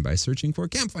can find by searching for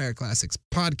Campfire Classics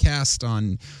Podcast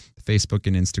on Facebook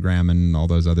and Instagram and all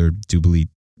those other doobly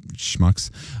schmucks.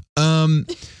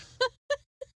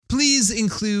 Please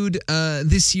include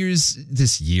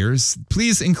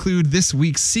please include this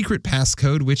week's secret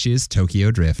passcode, which is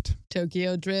Tokyo Drift.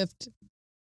 Tokyo Drift.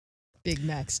 Big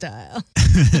Mac style.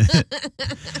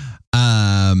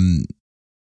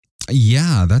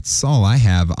 Yeah, that's all I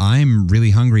have. I'm really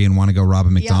hungry and want to go rob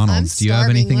a McDonald's. Do you have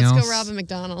anything else? Let's go rob a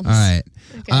McDonald's. All right.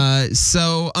 Okay.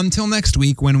 So until next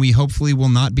week, when we hopefully will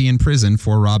not be in prison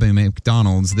for robbing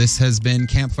McDonald's, this has been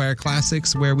Campfire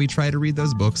Classics, where we try to read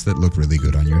those books that look really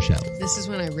good on your shelf. This is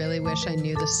when I really wish I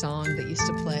knew the song that used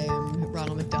to play on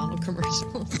Ronald McDonald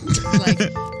commercials.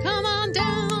 Like, come on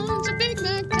down to be